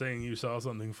saying you saw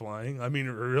something flying. I mean,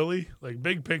 really? Like,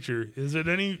 big picture, is it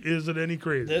any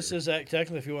crazier? This is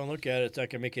technically, if you want to look at it, it's not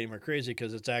going to make it any more crazy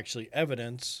because it's actually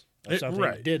evidence of something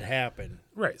right. did happen.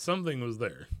 Right, something was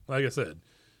there. Like I said,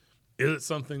 is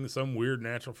it some weird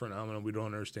natural phenomenon we don't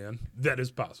understand? That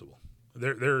is possible.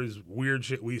 There is weird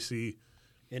shit we see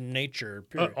In nature,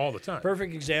 all the time.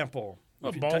 Perfect example.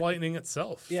 Ball lightning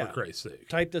itself, for Christ's sake.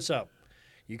 Type this up.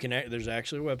 You can. There's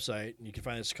actually a website. You can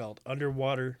find this called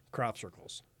Underwater Crop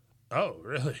Circles. Oh,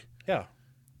 really? Yeah.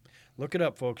 Look it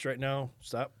up, folks, right now.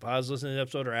 Stop, pause, listen to the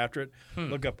episode or after it.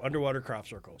 Look up underwater crop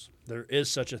circles. There is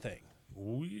such a thing.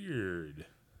 Weird.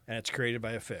 And it's created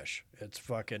by a fish. It's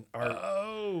fucking art.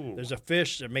 Oh. There's a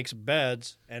fish that makes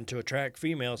beds, and to attract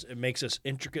females, it makes this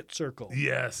intricate circle.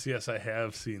 Yes, I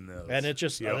have seen those. And it's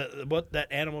just, what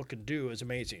that animal can do is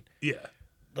amazing. Yeah.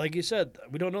 Like you said,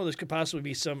 we don't know. This could possibly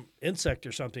be some insect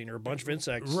or something, or a bunch of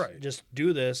insects. Right. Just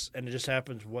do this, and it just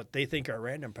happens. What they think are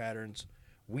random patterns,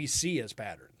 we see as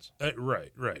patterns.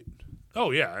 Right.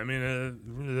 Oh, yeah. I mean,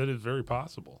 that is very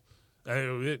possible.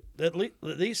 At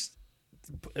least,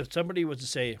 if somebody was to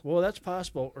say, well, that's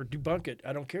possible, or debunk it,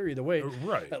 I don't care either way.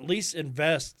 Right. At least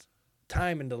invest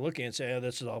time into looking and say, oh,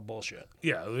 this is all bullshit.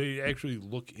 Yeah, they actually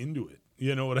look into it.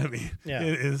 You know what I mean? Yeah.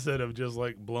 Instead of just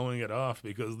like blowing it off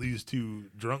because these two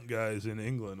drunk guys in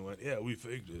England went, yeah, we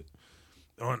faked it.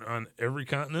 On every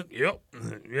continent? Yep.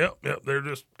 They're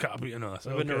just copying us.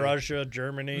 We've been to Russia,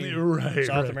 Germany, right,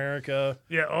 South America.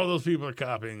 Yeah, all those people are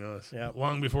copying us. Yeah.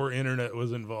 Long before internet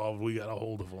was involved, we got a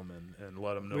hold of them and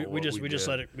let them know We just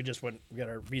got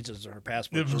our visas and our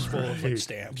passports just full of like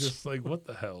stamps. Just like, what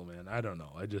the hell, man? I don't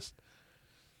know.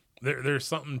 There's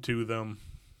something to them.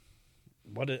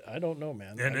 I don't know,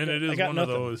 man. And it is one of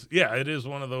those. Yeah, it is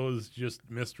one of those just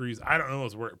mysteries. I don't know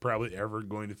if we're probably ever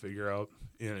going to figure out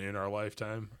in our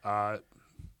lifetime.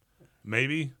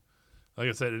 Maybe, like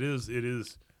I said, it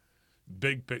is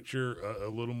big picture, a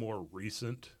little more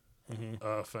recent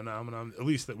phenomenon, at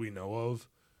least that we know of.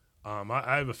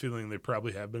 I have a feeling they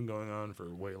probably have been going on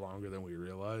for way longer than we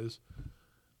realize.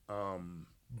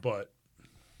 But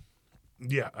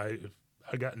yeah, I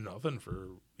got nothing for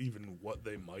even what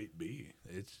they might be.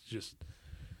 It's just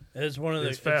it's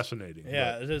fascinating.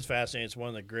 It is fascinating. It's one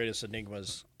of the greatest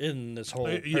enigmas in this whole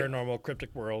paranormal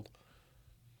cryptic world.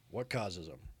 What causes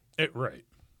them? Right.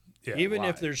 Yeah, even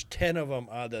if there's 10 of them,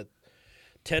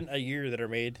 10 a year that are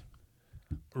made.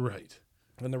 Right.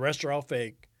 And the rest are all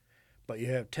fake, but you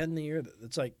have 10 a year.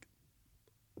 It's like,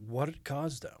 what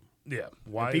caused them? Yeah.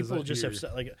 Why? And people just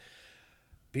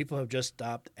people have just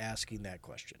stopped asking that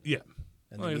question. Yeah.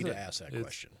 And they need to ask that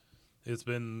question. It's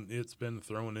been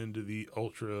thrown into the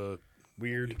ultra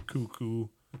weird cuckoo.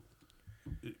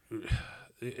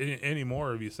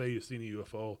 Anymore, if you say you've seen a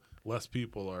UFO, less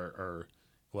people are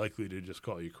likely to just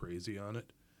call you crazy on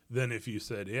it than if you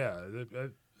said, yeah,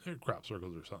 they're crop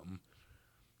circles or something.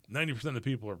 90% of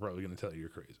people are probably going to tell you you're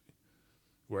crazy.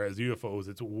 Whereas UFOs,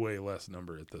 it's way less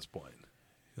number at this point.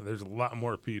 There's a lot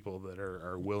more people that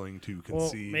are willing to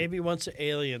concede. Well, maybe once the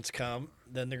aliens come,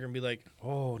 then they're going to be like,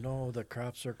 oh, no, the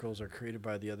crop circles are created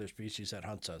by the other species that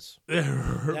hunts us.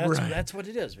 That's what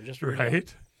it is. We're just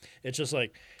right. It's just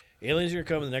like aliens are going to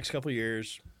come in the next couple of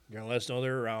years. You're going to let us know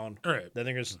they're around. Right.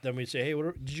 Then we say, hey,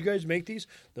 did you guys make these?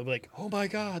 They'll be like, oh, my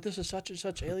God, this is such and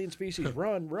such alien species.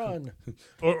 Run.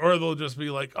 or they'll just be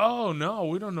like, oh, no,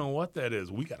 we don't know what that is.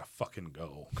 We got to fucking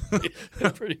go.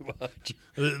 Pretty much.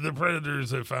 The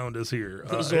predators have found us here.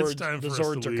 The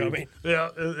Zords are coming. Yeah,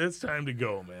 it's time to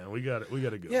go, man. We got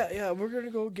to go. Yeah, we're going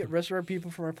to go get rest of our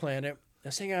people from our planet.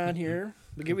 Let's hang on here.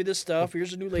 We'll give you this stuff.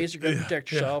 Here's a new laser gun to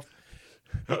protect yourself.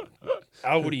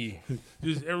 Audi.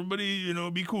 Just everybody,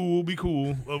 be cool.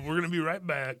 We're gonna be right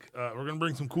back. We're gonna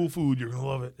bring some cool food. You're gonna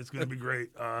love it. It's gonna be great.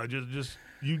 Just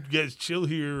you guys chill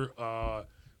here.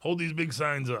 Hold these big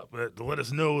signs up to let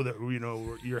us know that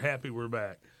you're happy we're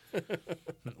back.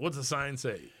 What's the sign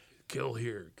say? Kill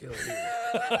here.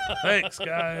 Thanks,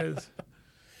 guys.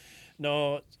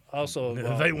 No, also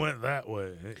they went that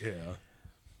way. Yeah.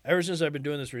 Ever since I've been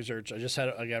doing this research, I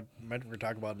got meant to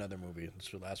talk about another movie. This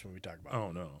is the last one we talked about.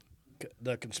 Oh no,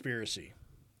 The Conspiracy.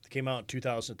 It came out in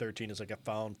 2013. It's like a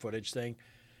found footage thing.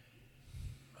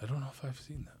 I don't know if I've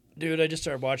seen that. Dude, I just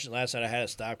started watching it last night. I had to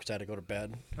stop because I had to go to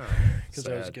bed. Because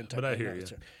I was getting tired. But I hear you.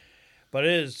 But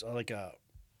it is like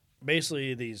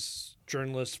basically these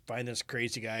journalists find this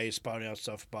crazy guy spouting out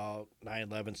stuff about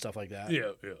 9/11, stuff like that.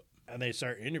 Yeah. And they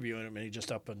start interviewing him, and he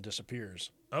just up and disappears.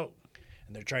 Oh.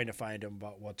 And they're trying to find him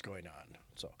about what's going on.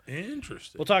 So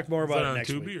interesting. We'll talk more about it next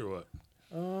week. Is that on Tubi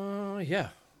or what? Yeah.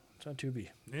 It's on Tubi.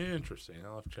 Interesting.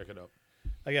 I'll have to check it out.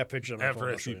 I got pictures on my phone. After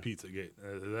I I'll show see you.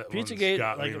 Pizzagate, that Pizzagate, one's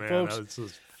got like, me, man. folks, It's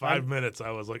just 5 minutes. I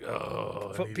was like,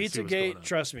 oh, I need to see what's going Pizzagate. on.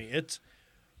 Trust me, it.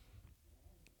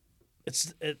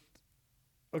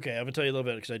 Okay, I'm gonna tell you a little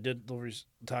bit because I did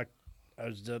talk.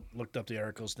 Looked up the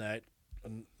articles tonight.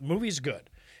 And the movie's good.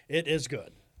 It is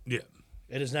good. Yeah,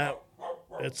 It is not.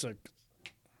 It's a.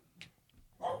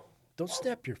 Don't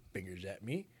snap your fingers at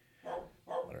me.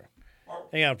 Whatever.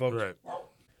 Hang on, folks. right.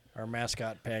 Our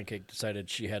mascot Pancake decided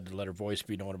she had to let her voice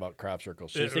be known about crop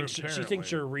circles. She Yeah, thinks apparently.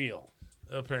 they're real.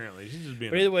 Apparently, she's just being.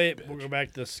 But either a way, bitch. we'll go back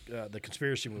to this the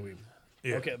conspiracy movie.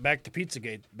 Yeah. Okay, back to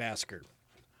Pizzagate Massacre.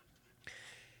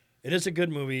 It is a good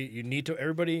movie. You need to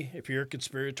everybody, if you're a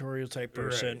conspiratorial type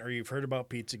person Right. or you've heard about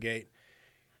Pizzagate,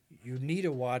 you need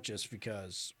to watch this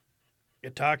because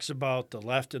it talks about the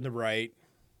left and the right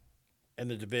and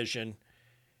the division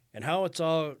and how it's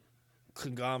all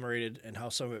conglomerated and how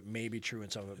some of it may be true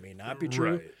and some of it may not be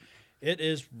true. Right. It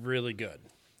is really good.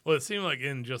 Well, it seemed like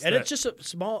in just And that, it's just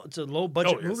it's a low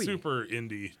budget yeah, movie. super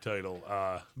indie title.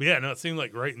 But yeah, no, it seemed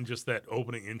like right in just that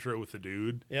opening intro with the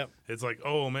dude. Yep. It's like,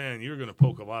 oh man, you're gonna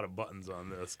poke a lot of buttons on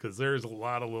this because there's a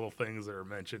lot of little things that are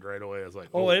mentioned right away. It's like,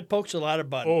 Oh, it pokes a lot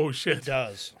of buttons. oh It shit.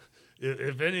 does.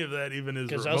 If any of that even is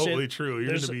 'Cause I'll say remotely true, you're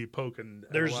there's gonna a- be poking.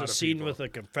 at There's a, a lot of scene people. with the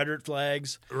Confederate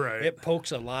flags. right. It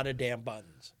pokes a lot of damn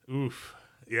buttons. Oof.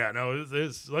 Yeah, no,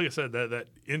 it's like I said, that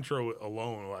intro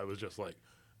alone, I was just like,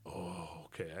 oh,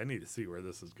 okay, I need to see where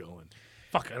this is going.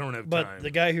 Fuck, I don't have But time.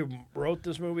 the guy who wrote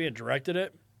this movie and directed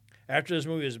it, after this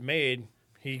movie was made,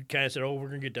 he kind of said, "Oh, we're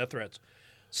gonna get death threats."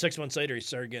 6 months later, he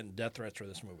started getting death threats for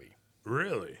this movie.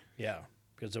 Really? Yeah,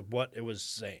 because of what it was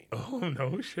saying. Oh,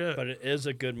 no shit. But it is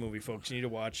a good movie, folks. You need to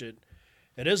watch it.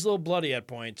 It is a little bloody at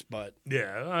points, but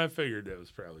yeah, I figured it was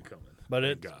probably coming.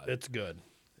 Thank God. it's good.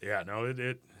 Yeah, no,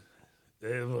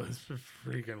 it was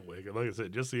freaking wicked. Like I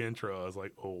said, just the intro, I was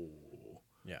like, oh,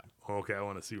 Yeah, okay, I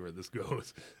want to see where this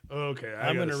goes. Okay,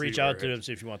 I'm going gonna reach out to him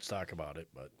see if he wants to talk about it.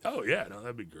 But Oh yeah, no,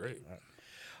 that'd be great.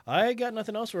 I got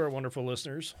nothing else for our wonderful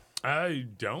listeners. I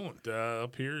don't.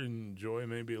 Up here, enjoy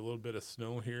maybe a little bit of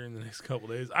snow here in the next couple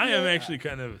days. I am actually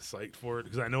kind of psyched for it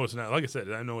because I know it's not. Like I said,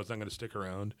 I know it's not going to stick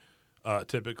around.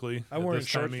 Typically, I'm at wearing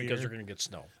this time shorts of because year. we're gonna get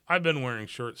snow. I've been wearing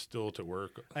shorts still to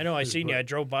work. I know. I seen you. I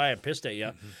drove by and pissed at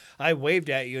you. I waved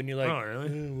at you, and you're like, Oh,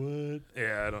 really? What?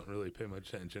 Yeah, I don't really pay much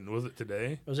attention. Was it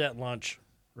today? It was at lunch,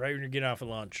 right when you get off of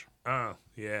lunch. Oh,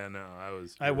 yeah, no, I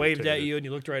was. I waved at irritated. you, and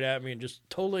you looked right at me and just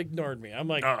totally ignored me. I'm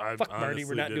like, Oh, I fuck, Marty,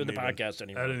 we're honestly not doing the didn't even- podcast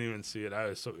anymore. I didn't even see it. I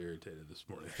was so irritated this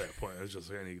morning at that point. I was just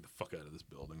like, I need to get the fuck out of this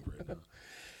building right now.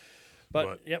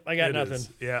 But yep, I got it nothing. is-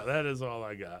 yeah, that is all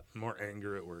I got. More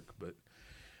anger at work, but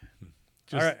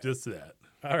All right. just that.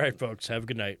 All right, folks, have a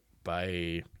good night.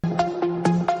 Bye.